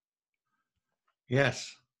effective.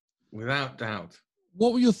 Yes, without doubt.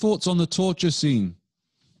 What were your thoughts on the torture scene?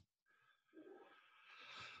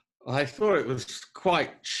 I thought it was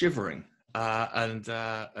quite shivering and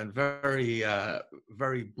very,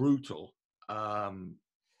 very brutal. And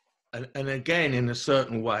again, in a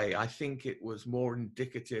certain way, I think it was more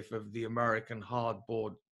indicative of the American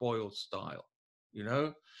hard-boiled style, you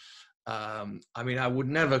know? I mean, I would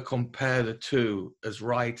never compare the two as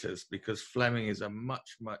writers, because Fleming is a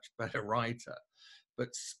much, much better writer.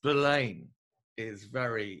 But Spillane is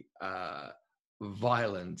very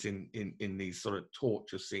violent in these sort of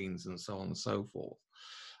torture scenes and so on and so forth.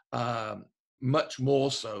 Much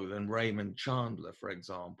more so than Raymond Chandler, for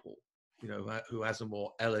example, you know, who has a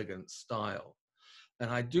more elegant style. And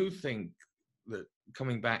I do think that,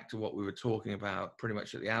 coming back to what we were talking about pretty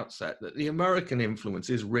much at the outset, that the American influence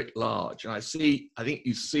is writ large. And I think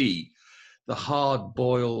you see the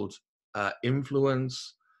hard-boiled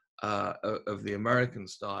influence of the American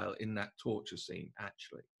style in that torture scene,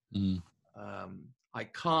 actually. I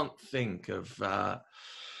can't think of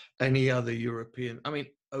any other European. I mean,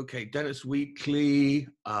 okay, Dennis Wheatley,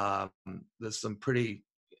 there's some pretty,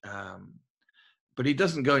 but he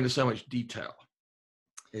doesn't go into so much detail.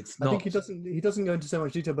 It's not. I think he doesn't go into so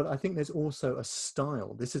much detail, but I think there's also a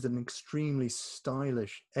style. This is an extremely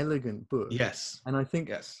stylish, elegant book. Yes. And I think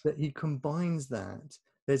that he combines that.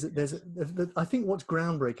 I think what's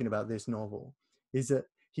groundbreaking about this novel is that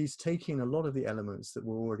he's taking a lot of the elements that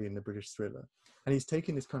were already in the British thriller, and he's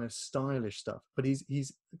taking this kind of stylish stuff, but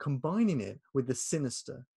he's combining it with the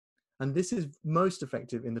sinister. And this is most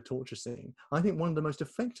effective in the torture scene. I think one of the most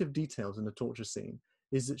effective details in the torture scene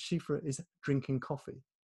is that Schiffer is drinking coffee.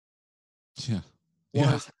 Yeah.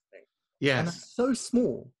 While it's happening. Yes. And that's so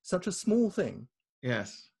small, such a small thing.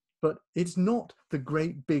 Yes. But it's not the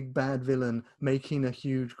great big bad villain making a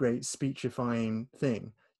huge, great speechifying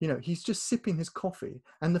thing. You know, he's just sipping his coffee.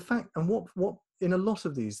 And the fact, and what in a lot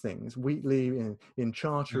of these things, Wheatley, in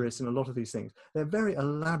Charteris, and a lot of these things, they're very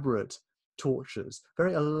elaborate tortures,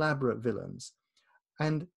 very elaborate villains.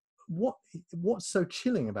 And what's so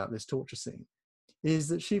chilling about this torture scene is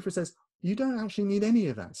that Schiffer says, you don't actually need any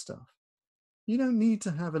of that stuff. You don't need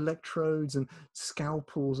to have electrodes and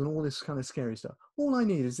scalpels and all this kind of scary stuff. All I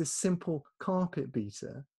need is this simple carpet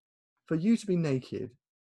beater for you to be naked,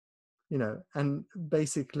 you know, and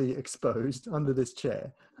basically exposed under this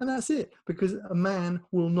chair. And that's it, because a man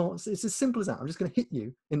will not, it's as simple as that. I'm just going to hit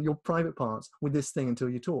you in your private parts with this thing until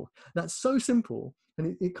you talk. That's so simple.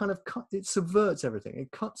 And it kind of it subverts everything.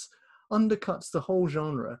 It undercuts the whole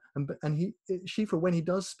genre. And Schiffer, when he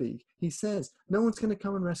does speak, he says, no one's going to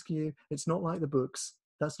come and rescue you. It's not like the books.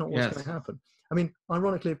 That's not what's going to happen. I mean,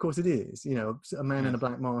 ironically, of course it is. You know, a man in a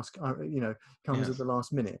black mask, you know, comes at the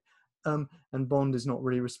last minute. And Bond is not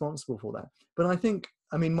really responsible for that. But I think,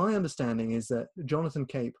 I mean, my understanding is that Jonathan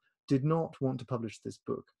Cape did not want to publish this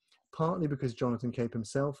book, partly because Jonathan Cape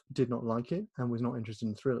himself did not like it and was not interested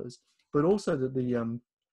in thrillers, but also that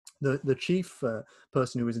the chief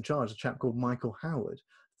person who was in charge, a chap called Michael Howard,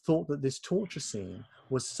 thought that this torture scene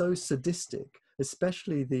was so sadistic,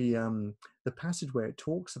 especially the passage where it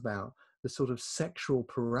talks about the sort of sexual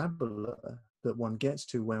parabola that one gets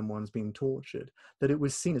to when one's being tortured, that it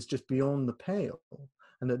was seen as just beyond the pale,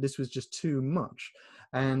 and that this was just too much.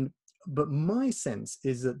 But my sense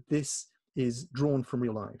is that this is drawn from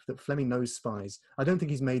real life, that Fleming knows spies. I don't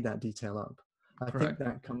think he's made that detail up. I think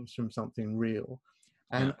that comes from something real.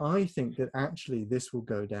 And I think that actually this will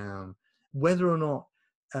go down, whether or not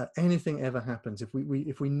anything ever happens, if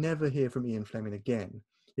we never hear from Ian Fleming again,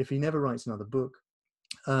 if he never writes another book,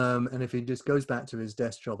 and if he just goes back to his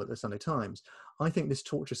desk job at the Sunday Times, I think this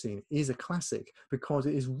torture scene is a classic because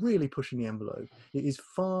it is really pushing the envelope. It is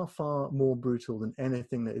far, far more brutal than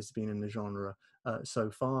anything that has been in the genre so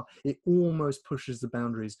far. It almost pushes the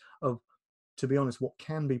boundaries of, to be honest, what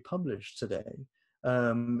can be published today.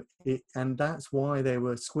 And that's why they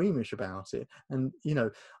were squeamish about it. And, you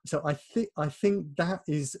know, so I think that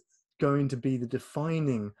is going to be the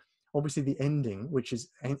defining. Obviously, the ending, which is,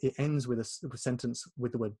 it ends with a sentence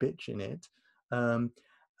with the word bitch in it.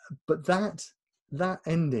 But that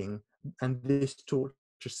ending and this torture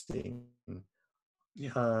scene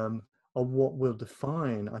are what will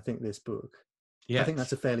define, I think, this book. I think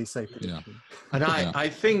that's a fairly safe prediction. And I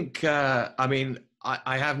think, I mean,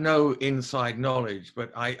 I have no inside knowledge,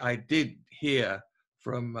 but I did hear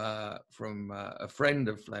a friend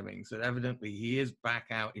of Fleming's that evidently he is back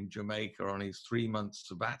out in Jamaica on his 3-month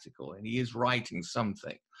sabbatical, and he is writing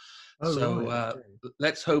something. Oh, So right. Okay.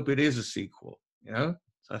 let's hope it is a sequel. You know,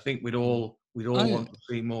 so I think we'd all want to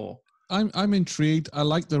see more. I'm intrigued. I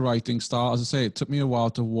like the writing style. As I say, it took me a while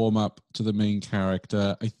to warm up to the main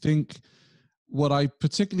character. I think what I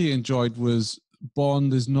particularly enjoyed was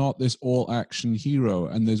Bond is not this all-action hero.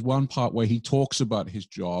 And there's one part where he talks about his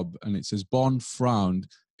job, and it says, Bond frowned.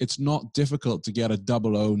 It's not difficult to get a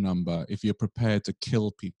 00 number if you're prepared to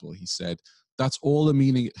kill people, he said. That's all the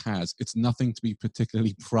meaning it has. It's nothing to be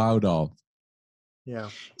particularly proud of. Yeah.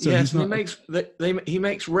 So yes, and he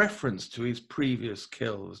makes reference to his previous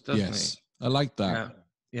kills, doesn't he? Yes, I like that.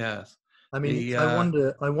 Yeah. Yes. I mean,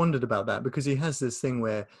 I wondered about that, because he has this thing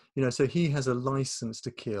where, you know, so he has a license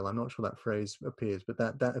to kill. I'm not sure that phrase appears, but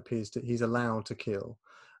that appears to, he's allowed to kill.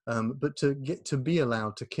 But to be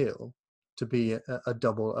allowed to kill, to be a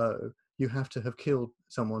 00, you have to have killed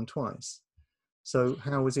someone twice. So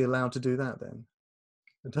how was he allowed to do that then?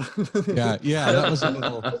 Yeah, that was a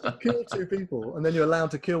little... Kill 2 people and then you're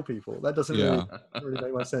allowed to kill people. That doesn't really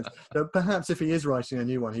make much sense. But perhaps if he is writing a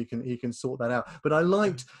new one, he can sort that out. But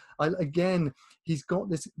again, he's got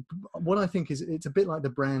this, what I think is, it's a bit like the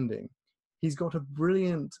branding. He's got a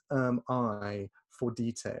brilliant eye for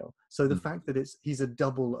detail. So the fact that he's a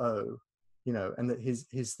 00, you know, and that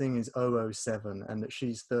his thing is 007, and that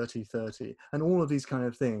she's 3030, and all of these kind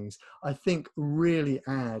of things, I think really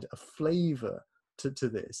add a flavor to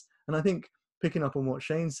this. And I think, picking up on what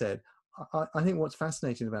Shane said, I think what's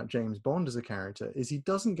fascinating about James Bond as a character is he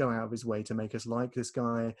doesn't go out of his way to make us like this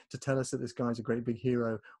guy, to tell us that this guy's a great big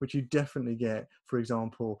hero, which you definitely get, for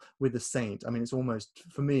example, with The Saint. I mean, it's almost,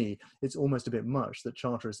 for me, it's almost a bit much that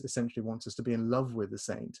Charteris essentially wants us to be in love with the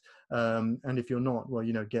Saint. And if you're not, well,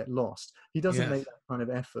 you know, get lost. He doesn't make that kind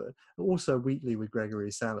of effort. Also, Wheatley with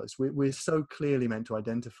Gregory Salas, we're so clearly meant to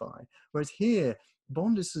identify. Whereas here,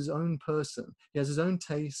 Bond is his own person. He has his own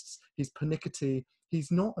tastes, he's pernickety. He's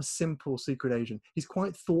not a simple secret agent. He's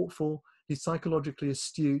quite thoughtful. He's psychologically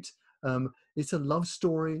astute. It's a love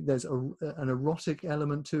story. There's an erotic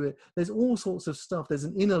element to it. There's all sorts of stuff. There's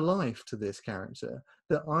an inner life to this character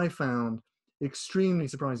that I found extremely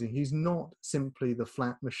surprising. He's not simply the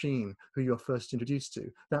flat machine who you're first introduced to.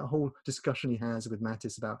 That whole discussion he has with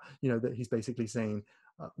Mattis about, you know, that he's basically saying,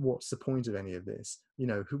 what's the point of any of this? You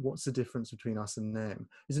know, what's the difference between us and them?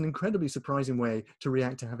 Is an incredibly surprising way to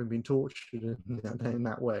react to having been tortured in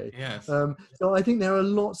that way. Yes. So I think there are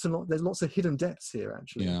there's lots of hidden depths here,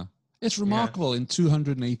 actually. Yeah. It's remarkable in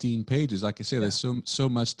 218 pages. Like I say, there's so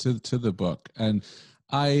much to the book. And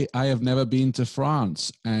I have never been to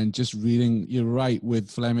France, and just reading, you're right,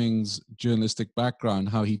 with Fleming's journalistic background,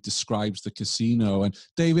 how he describes the casino. And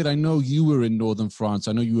David, I know you were in northern France.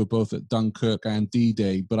 I know you were both at Dunkirk and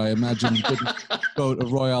D-Day, but I imagine you didn't go to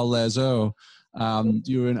Royal Les Eaux.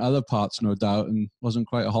 You were in other parts, no doubt, and wasn't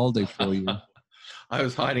quite a holiday for you. I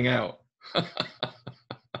was hiding out.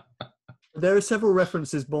 There are several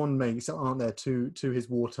references Bond makes, aren't there, to his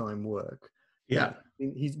wartime work. Yeah.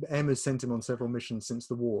 Emma's sent him on several missions since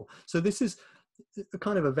the war. So this is a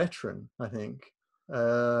kind of a veteran, I think.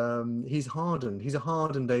 He's hardened. He's a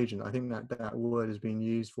hardened agent. I think that word has been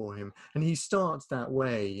used for him. And he starts that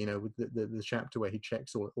way, you know, with the chapter where he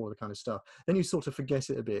checks all the kind of stuff. Then you sort of forget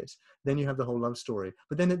it a bit. Then you have the whole love story.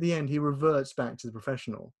 But then at the end, he reverts back to the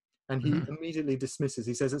professional. And he immediately dismisses.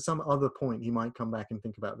 He says at some other point he might come back and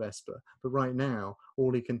think about Vesper. But right now,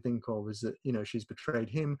 all he can think of is that, you know, she's betrayed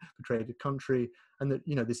him, betrayed the country, and that,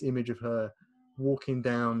 you know, this image of her walking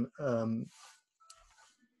down,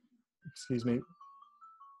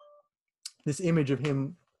 this image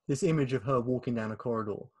of her walking down a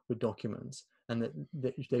corridor with documents, and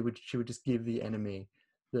that she would just give the enemy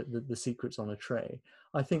the secrets on a tray.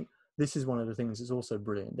 I think this is one of the things that's also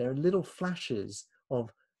brilliant. There are little flashes of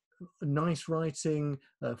nice writing,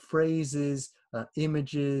 phrases,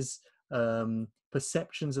 images,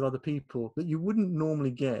 perceptions of other people that you wouldn't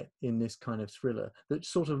normally get in this kind of thriller, that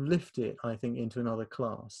sort of lift it, I think, into another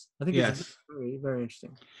class. I think it's very, very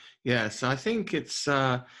interesting. Yes, I think it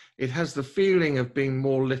has the feeling of being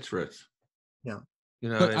more literate. Yeah. You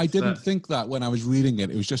know, but I didn't think that when I was reading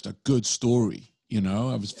it. It was just a good story, you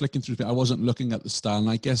know. I was flicking through, I wasn't looking at the style, and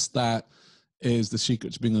I guess that is the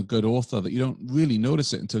secret to being a good author, that you don't really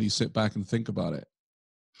notice it until you sit back and think about it.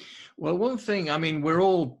 Well, one thing, I mean, we're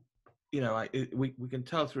all, you know, we can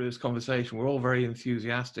tell through this conversation, we're all very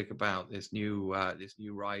enthusiastic about this new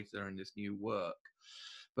writer and this new work.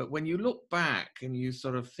 But when you look back and you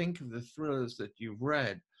sort of think of the thrillers that you've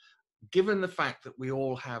read, given the fact that we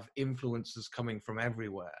all have influences coming from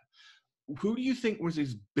everywhere, who do you think was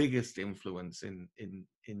his biggest influence in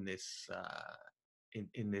this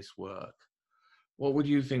work? What would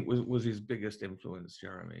you think was his biggest influence,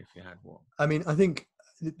 Jeremy, if you had one? I mean, I think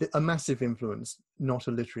a massive influence, not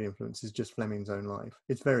a literary influence, is just Fleming's own life.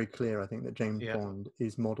 It's very clear, I think, that James Bond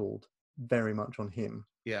is modelled very much on him.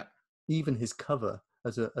 Yeah. Even his cover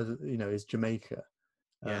as a is Jamaica.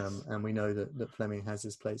 Yes. And we know that Fleming has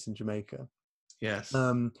his place in Jamaica. Yes.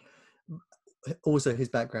 Also, his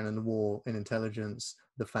background in the war, in intelligence,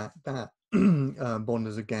 the fact that Bond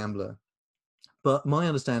is a gambler. But my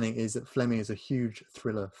understanding is that Fleming is a huge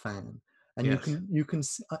thriller fan, and you can.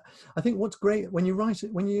 I think what's great when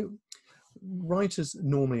writers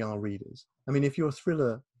normally are readers. I mean, if you're a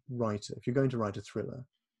thriller writer, if you're going to write a thriller,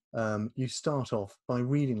 you start off by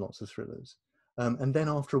reading lots of thrillers, and then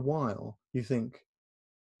after a while, you think,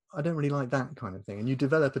 I don't really like that kind of thing. And you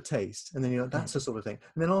develop a taste, and then you're like, that's the sort of thing.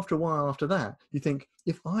 And then after a while after that, you think,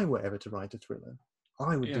 if I were ever to write a thriller,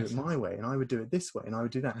 I would do it my way, and I would do it this way, and I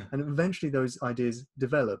would do that. And eventually those ideas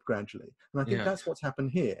develop gradually. And I think that's what's happened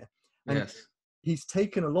here. And he's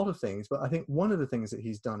taken a lot of things, but I think one of the things that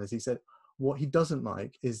he's done is he said what he doesn't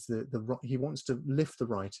like is he wants to lift the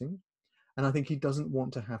writing. And I think he doesn't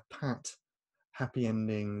want to have pat happy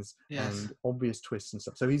endings and obvious twists and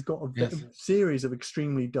stuff. So he's got a series of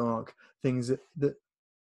extremely dark things that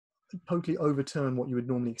totally overturn what you would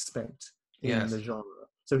normally expect in the genre.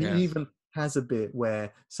 So he even has a bit where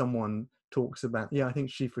someone talks about, I think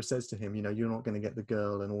Schiffer says to him, you're not going to get the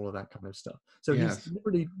girl and all of that kind of stuff. So he's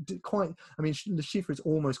really quite, I mean, Schiffer is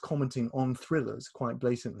almost commenting on thrillers quite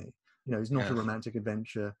blatantly. He's not a romantic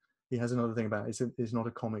adventure. He has another thing about it's not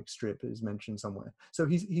a comic strip, is mentioned somewhere. So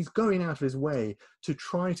he's going out of his way to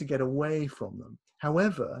try to get away from them.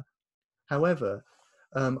 However,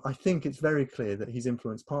 I think it's very clear that he's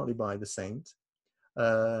influenced partly by The Saint,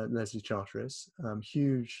 Leslie Charteris,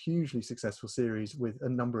 hugely successful series with a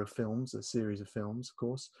series of films, of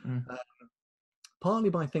course. Partly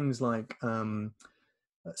by things like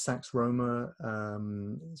Sax Roma,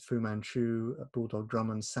 Fu Manchu, Bulldog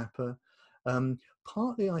Drummond, Sapper.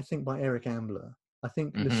 Partly, I think, by Eric Ambler. I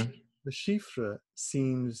think the Chiffre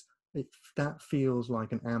that feels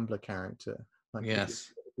like an Ambler character. Like you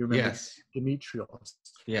remember Demetrios.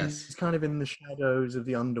 He's kind of in the shadows of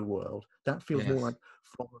the underworld. That feels more like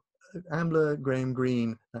from Ambler, Graham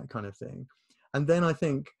Greene, that kind of thing. And then I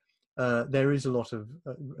think there is a lot of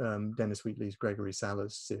Dennis Wheatley's Gregory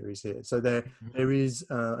Salas series here. So there is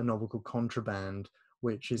a novel called Contraband,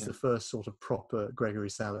 which is the first sort of proper Gregory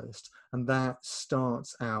Salist. And that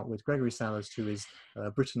starts out with Gregory Salist, who is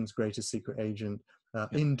Britain's greatest secret agent,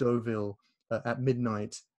 in Deauville at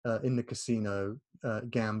midnight in the casino,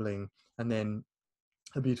 gambling, and then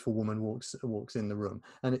a beautiful woman walks in the room.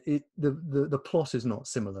 And the plot is not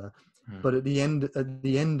similar, but at the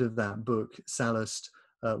end of that book, Salist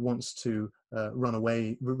wants to run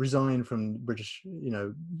away, resign from British,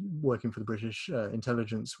 working for the British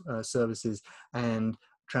intelligence services, and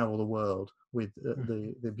travel the world with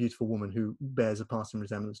the beautiful woman who bears a passing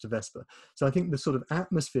resemblance to Vesper. So I think the sort of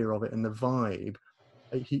atmosphere of it and the vibe,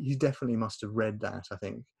 he definitely must have read that, I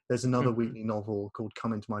think. There's another Wheatley novel called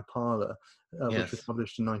Come Into My Parlour, which was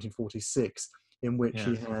published in 1946, in which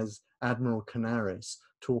he has Admiral Canaris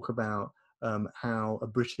talk about how a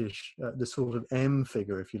British, the sort of M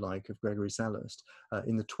figure, if you like, of Gregory Salist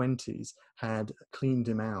in the 20s had cleaned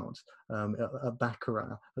him out, a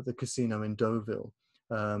baccarat at the casino in Deauville,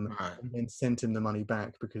 and then sent him the money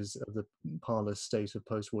back because of the parlous state of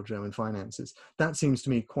post-war German finances. That seems to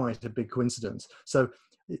me quite a big coincidence. So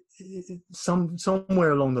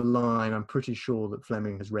somewhere along the line, I'm pretty sure that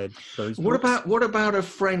Fleming has read those books. What about a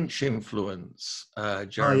French influence,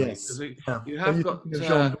 Jeremy? You have got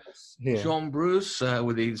Jean Bruce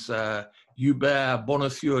with his Hubert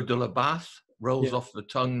Bonacieux de la Bath, rolls off the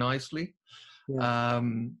tongue nicely.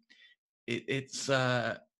 It's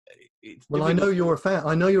well, I know you're a fan.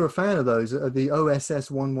 I know you're a fan of those, the OSS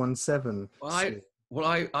 117.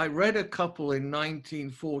 I read a couple in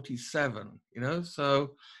 1947.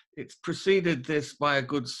 So it's preceded this by a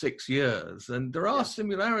good 6 years, and there are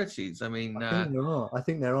similarities. I mean, I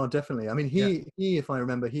think there are definitely. I mean, he, if I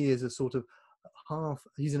remember, he is a sort of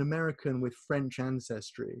he's an American with French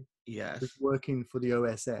ancestry. Yes, who's working for the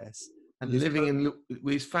OSS and living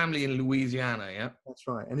with his family in Louisiana. Yeah, that's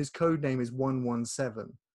right. And his code name is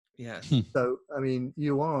 117. Yes. So, I mean,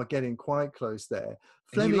 you are getting quite close there.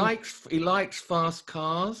 Fleming, he likes fast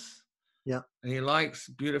cars. Yeah. And he likes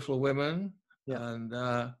beautiful women. Yeah.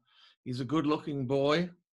 And he's a good-looking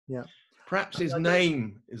boy. Yeah. Perhaps his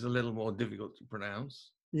name is a little more difficult to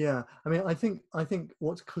pronounce. Yeah. I mean, I think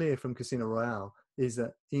what's clear from Casino Royale is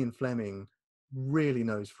that Ian Fleming really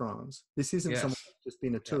knows France. This isn't someone who's just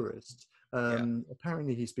been a tourist.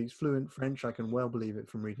 Apparently he speaks fluent French. I can well believe it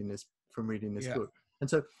from reading this book. And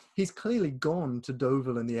so he's clearly gone to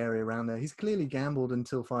Deauville and the area around there. He's clearly gambled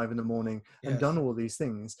until 5 a.m. and done all these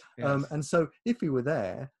things. And so if he were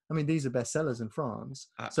there, I mean, these are bestsellers in France.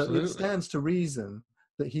 Absolutely. So it stands to reason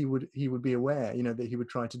that he would be aware, that he would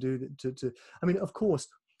try to do that. I mean, of course,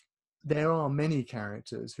 there are many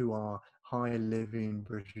characters who are high living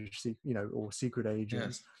British, or secret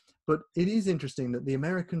agents. But it is interesting that the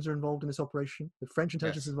Americans are involved in this operation, the French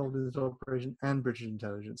intelligence is involved in this operation, and British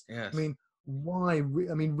intelligence. I mean, why?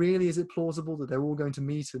 I mean, really, is it plausible that they're all going to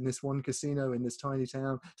meet in this one casino in this tiny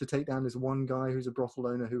town to take down this one guy who's a brothel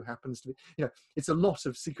owner who happens to be, it's a lot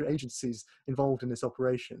of secret agencies involved in this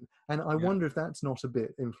operation. And I wonder if that's not a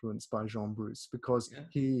bit influenced by Jean Bruce, because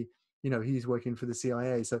he's working for the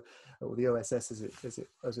CIA, or the OSS as it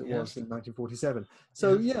was in 1947.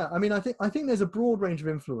 So I mean, I think there's a broad range of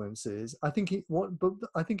influences. I think but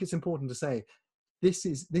I think it's important to say this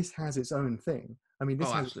has its own thing. I mean,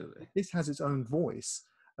 this has its own voice.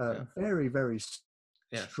 Very, very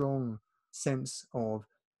strong sense of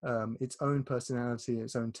its own personality,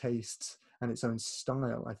 its own tastes, and its own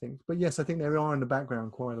style, I think. But yes, I think there are in the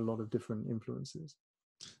background quite a lot of different influences.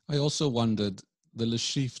 I also wondered, the Le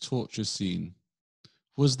Chiffre torture scene,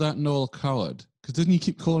 was that Noel Coward? Because didn't he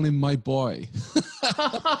keep calling him my boy? Is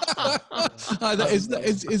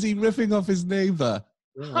he riffing off his neighbour?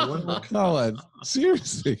 Coward?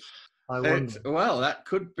 Seriously? Well, that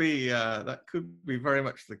could be very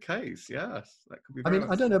much the case. Yes, that could be.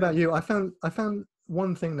 I don't know about you. I found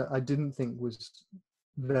one thing that I didn't think was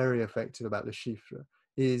very effective about Le Chiffre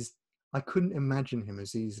is I couldn't imagine him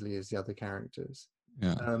as easily as the other characters.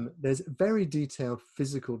 There's very detailed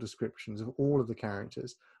physical descriptions of all of the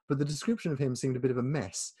characters, but the description of him seemed a bit of a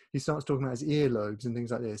mess. He starts talking about his earlobes and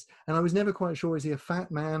things like this, and I was never quite sure, is he a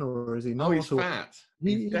fat man or is he not? Oh, he's fat.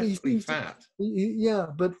 He's definitely fat.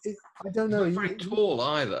 But I don't know. He's not very tall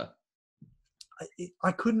either.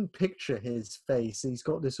 I couldn't picture his face. He's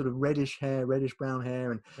got this sort of reddish brown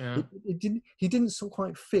hair, and he didn't sort of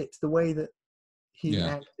quite fit the way that he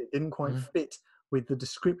acted. It didn't quite fit with the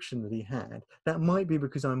description that he had. That might be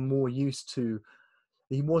because I'm more used to,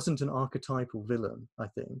 he wasn't an archetypal villain, I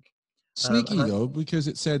think. Sneaky though, because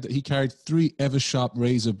it said that he carried 3 ever-sharp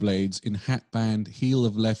razor blades in hatband, heel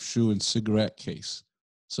of left shoe, and cigarette case.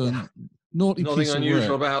 So nothing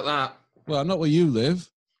unusual about that. Well, not where you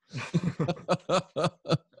live.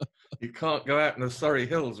 You can't go out in the Surrey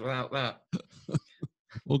Hills without that.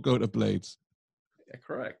 We'll go to Blades. Yeah,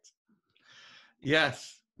 correct.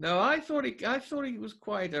 Yes. No, I thought he was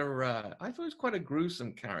quite a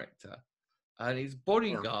gruesome character, and his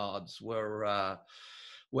bodyguards were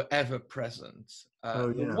ever present.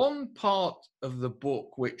 The one part of the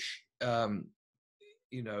book which in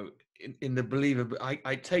the Believer,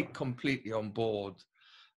 I take completely on board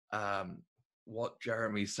what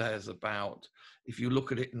Jeremy says about, if you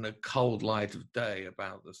look at it in the cold light of day,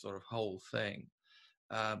 about the sort of whole thing.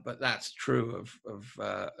 But that's true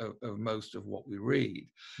of most of what we read.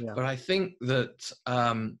 But I think that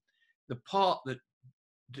the part that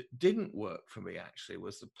didn't work for me actually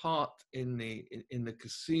was the part in the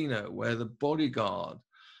casino where the bodyguard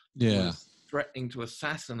was threatening to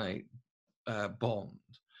assassinate Bond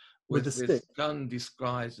with this stick, gun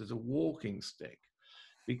disguised as a walking stick.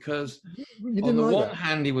 Because on the one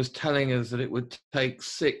hand, he was telling us that it would take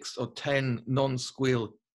 6 or 10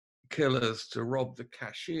 non-squeal killers to rob the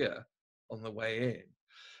cashier on the way in,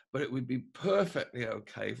 but it would be perfectly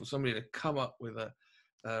okay for somebody to come up with a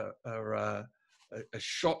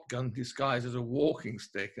shotgun disguised as a walking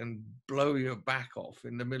stick and blow your back off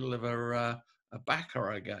in the middle of a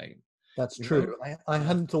baccarat game. That's true. I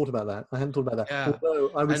hadn't thought about that. Yeah.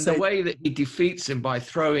 Although I would say the way that he defeats him by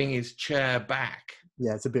throwing his chair back.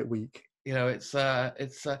 Yeah, it's a bit weak. That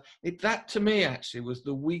to me actually was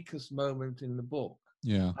the weakest moment in the book.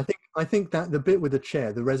 Yeah. I think that the bit with the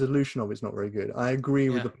chair, the resolution of it's not very good. I agree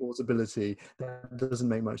with the plausibility. That doesn't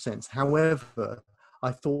make much sense. However,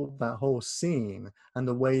 I thought that whole scene and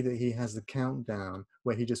the way that he has the countdown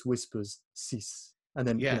where he just whispers "six" and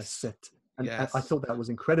then "set." And I thought that was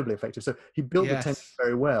incredibly effective. So he built the tension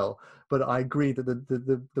very well. But I agree that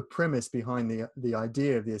the premise behind the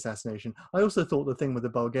idea of the assassination, I also thought the thing with the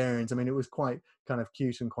Bulgarians, I mean, it was quite kind of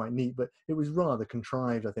cute and quite neat, but it was rather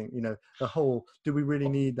contrived, I think. The whole, do we really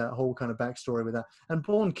need that whole kind of backstory with that? And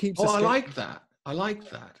Bond keeps escaping. I like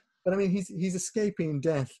that. But I mean, he's escaping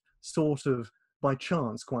death sort of by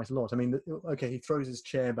chance quite a lot. I mean, he throws his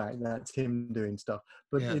chair back, that's him doing stuff,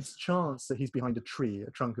 but it's chance that he's behind a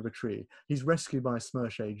trunk of a tree. He's rescued by a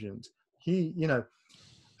Smersh agent.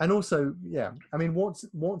 And also, yeah, I mean,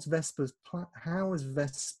 what's Vesper's plan? How has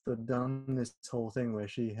Vesper done this whole thing where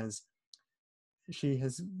she has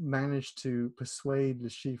managed to persuade Le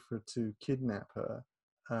Chiffre to kidnap her,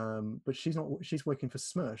 but she's working for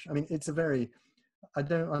Smirsh. I mean, I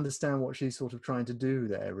don't understand what she's sort of trying to do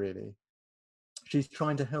there, really. She's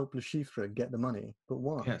trying to help Le Chiffre get the money, but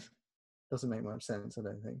why? Yes. Doesn't make much sense, I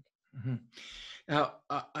don't think. Mm-hmm. Now,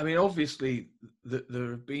 I mean, obviously, there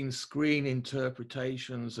have been screen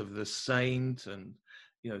interpretations of The Saint, and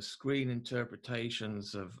screen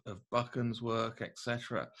interpretations of Buchan's work,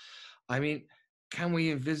 etc. I mean, can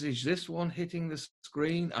we envisage this one hitting the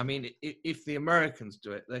screen? I mean, if the Americans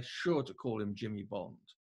do it, they're sure to call him Jimmy Bond.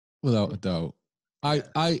 Without a doubt.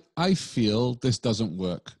 Yeah. I feel this doesn't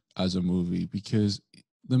work as a movie because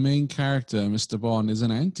the main character, Mr. Bond, is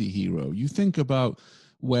an anti-hero. You think about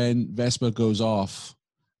when Vesper goes off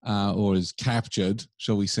or is captured,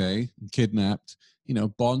 shall we say, kidnapped,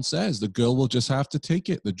 Bond says the girl will just have to take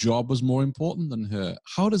it. The job was more important than her.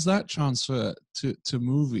 How does that transfer to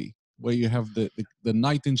movie where you have the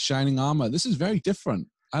knight in shining armor? This is very different.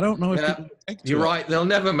 I don't know if people take to You're it. right. They'll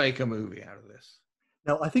never make a movie out of this.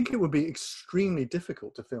 Now, I think it would be extremely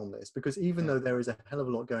difficult to film this because even though there is a hell of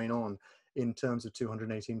a lot going on in terms of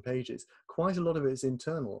 218 pages, quite a lot of it is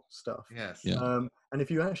internal stuff. Yes. Yeah. And if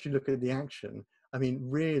you actually look at the action, I mean,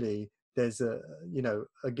 really, there's a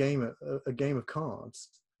game of cards.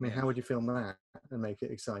 I mean, how would you film that and make it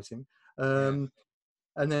exciting? And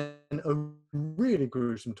then a really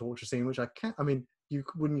gruesome torture scene, which you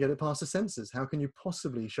wouldn't get it past the censors. How can you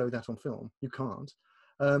possibly show that on film? You can't.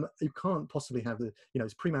 You can't possibly have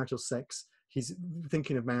it's premarital sex. He's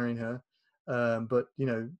thinking of marrying her, but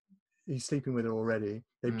he's sleeping with her already.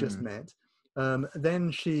 They've just met.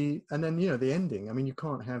 Then the ending. I mean, you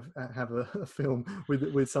can't have a film with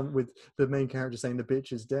the main character saying the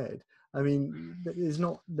bitch is dead. I mean,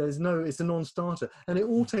 it's a non-starter, and it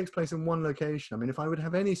all takes place in one location. I mean, if I would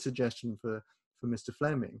have any suggestion for Mr.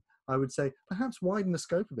 Fleming, I would say perhaps widen the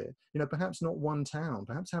scope a bit. Perhaps not one town.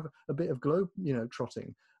 Perhaps have a bit of globe,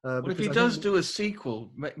 trotting. Well, if he does do a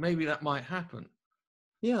sequel, maybe that might happen.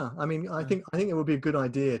 Yeah, I mean, I think it would be a good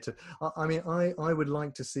idea to. I would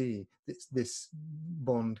like to see this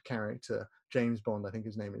Bond character, James Bond, I think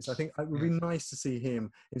his name is. I think it would be nice to see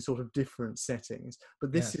him in sort of different settings.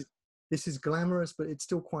 But this is glamorous, but it's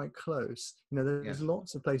still quite close. There's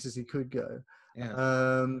lots of places he could go.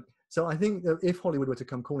 Yeah. So I think that if Hollywood were to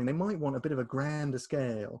come calling, they might want a bit of a grander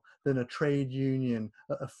scale than a trade union,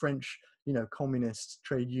 a French, communist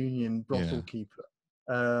trade union brothel keeper.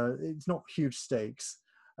 It's not huge stakes,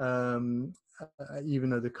 even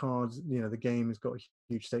though the cards, the game has got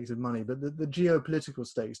huge stakes of money. But the geopolitical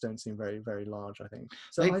stakes don't seem very, very large, I think.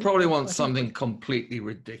 So they probably want something completely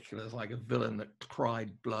ridiculous, like a villain that cried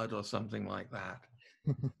blood or something like that.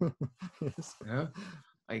 Yes.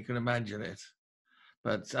 I can imagine it.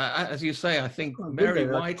 But as you say, I think Mary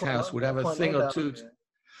Whitehouse would have a thing or two.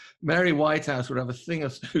 Mary Whitehouse would have a thing or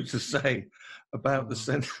two to say about the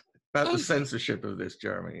censorship of this,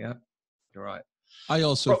 Jeremy. Yeah, you're right. I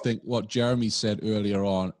also think what Jeremy said earlier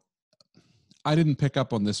on, I didn't pick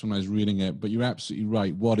up on this when I was reading it, but you're absolutely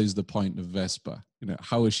right. What is the point of Vesper?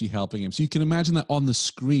 How is she helping him? So you can imagine that on the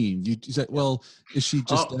screen. You say, well, is she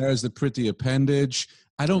just there as the pretty appendage?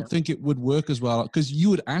 I don't think it would work as well because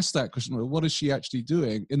you would ask that question. Well, what is she actually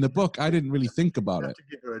doing? In the book, I didn't really think about it. To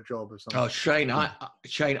give her a job or something. Oh, Shane,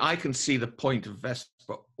 I can see the point of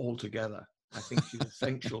Vesper altogether. I think she's an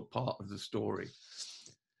essential part of the story.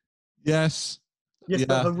 Yes. Yes,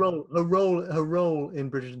 but her role in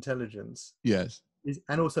British intelligence. Yes.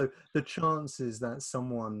 And also the chances that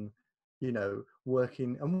someone,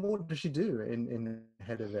 working, and what does she do in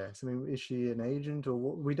Head of S? I mean, is she an agent or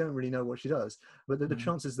what? We don't really know what she does, but the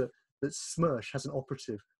chances that Smirsh has an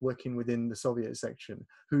operative working within the Soviet section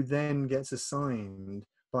who then gets assigned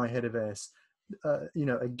by Head of S,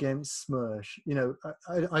 against Smirsh,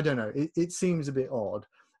 I don't know. It seems a bit odd.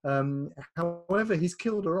 However, he's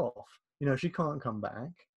killed her off. She can't come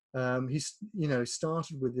back. He's,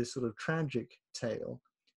 started with this sort of tragic tale.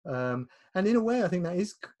 And in a way, I think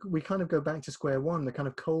we kind of go back to square one, the kind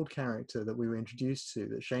of cold character that we were introduced to,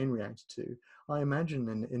 that Shane reacted to. I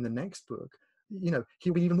imagine in the next book,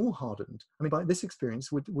 he'll be even more hardened. I mean, by this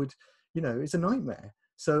experience would it's a nightmare.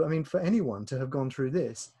 So, I mean, for anyone to have gone through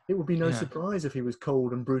this, it would be no surprise if he was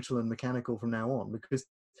cold and brutal and mechanical from now on, because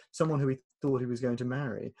someone who he thought he was going to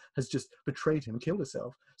marry has just betrayed him and killed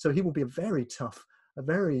herself. So he will be a very tough,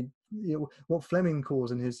 what Fleming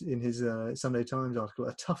calls in his Sunday Times article,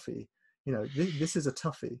 a toughie. This is a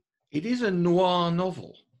toughie. It is a noir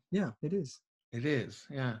novel. Yeah, it is. It is,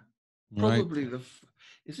 yeah. Right. Probably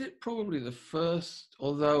is it probably the first,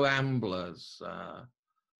 although Ambler's,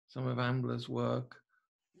 some of Ambler's work,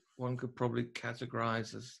 one could probably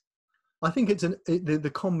categorize as... I think it's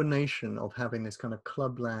the combination of having this kind of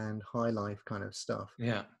clubland, high life kind of stuff,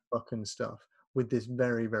 Yeah. buck and stuff, with this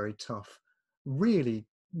very, very tough, really,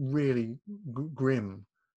 really grim,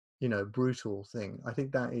 brutal thing. I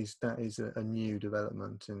think that is a new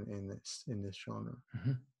development in this genre.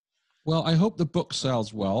 Mm-hmm. Well, I hope the book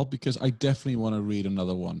sells well, because I definitely want to read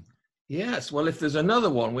another one. Yes. Well, if there's another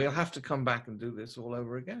one, we'll have to come back and do this all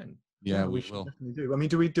over again. Yeah, we will. definitely do. I mean,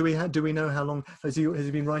 do we know how long has he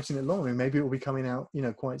been writing it long? I mean, maybe it will be coming out,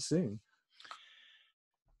 quite soon.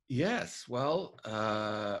 Yes. Well,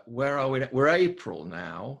 where are we? We're April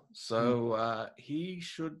now, so he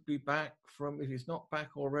should be back from. If he's not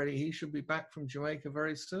back already, he should be back from Jamaica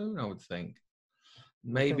very soon, I would think.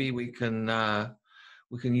 Maybe we can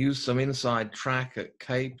use some inside track at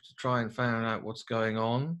Cape to try and find out what's going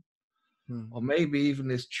on, or maybe even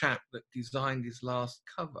this chap that designed his last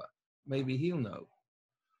cover. Maybe he'll know.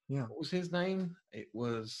 Yeah. What was his name? It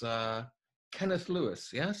was Kenneth Lewis.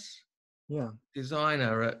 Yes. Yeah.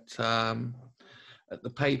 Designer at the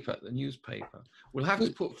paper, the newspaper. We'll have to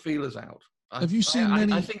put feelers out. Have you seen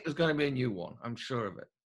many? I think there's going to be a new one. I'm sure of it.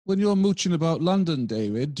 When you're mooching about London,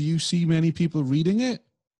 David, do you see many people reading it?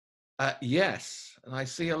 Yes, and I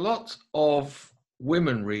see a lot of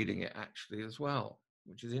women reading it actually as well,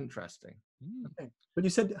 which is interesting. Okay. But you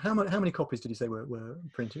said how many copies did you say were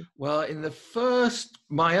printed? Well, in the first,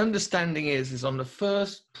 my understanding is on the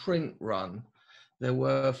first print run, there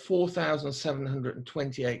were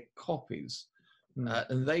 4,728 copies,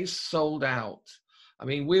 and they sold out. I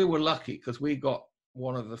mean, we were lucky because we got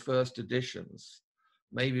one of the first editions.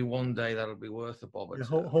 Maybe one day that'll be worth a bob. Yeah,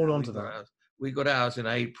 hold on to that. We got ours in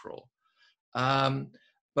April.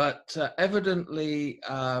 But evidently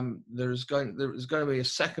there's going to be a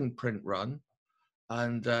second print run,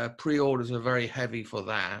 and pre-orders are very heavy for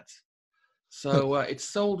that. So it's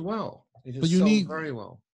sold well. It has sold very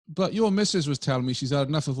well. But your missus was telling me she's had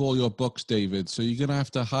enough of all your books, David, so you're going to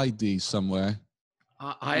have to hide these somewhere.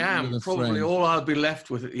 I am. Probably all I'll be left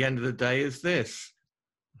with at the end of the day is this.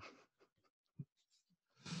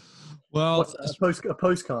 Well, a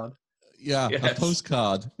postcard. Yeah, yes. A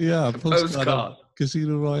postcard. Yeah, a postcard.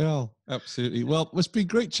 Casino Royale. Absolutely. Well, it's been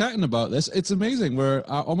great chatting about this. It's amazing. We're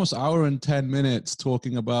almost an hour and 10 minutes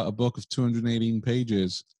talking about a book of 218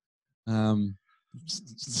 pages.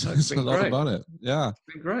 It's a lot about it. Yeah. It's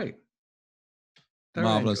been great.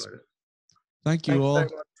 Marvelous. Thank you all.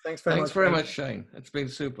 Thanks very much, Shane. It's been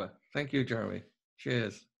super. Thank you, Jeremy.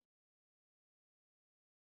 Cheers.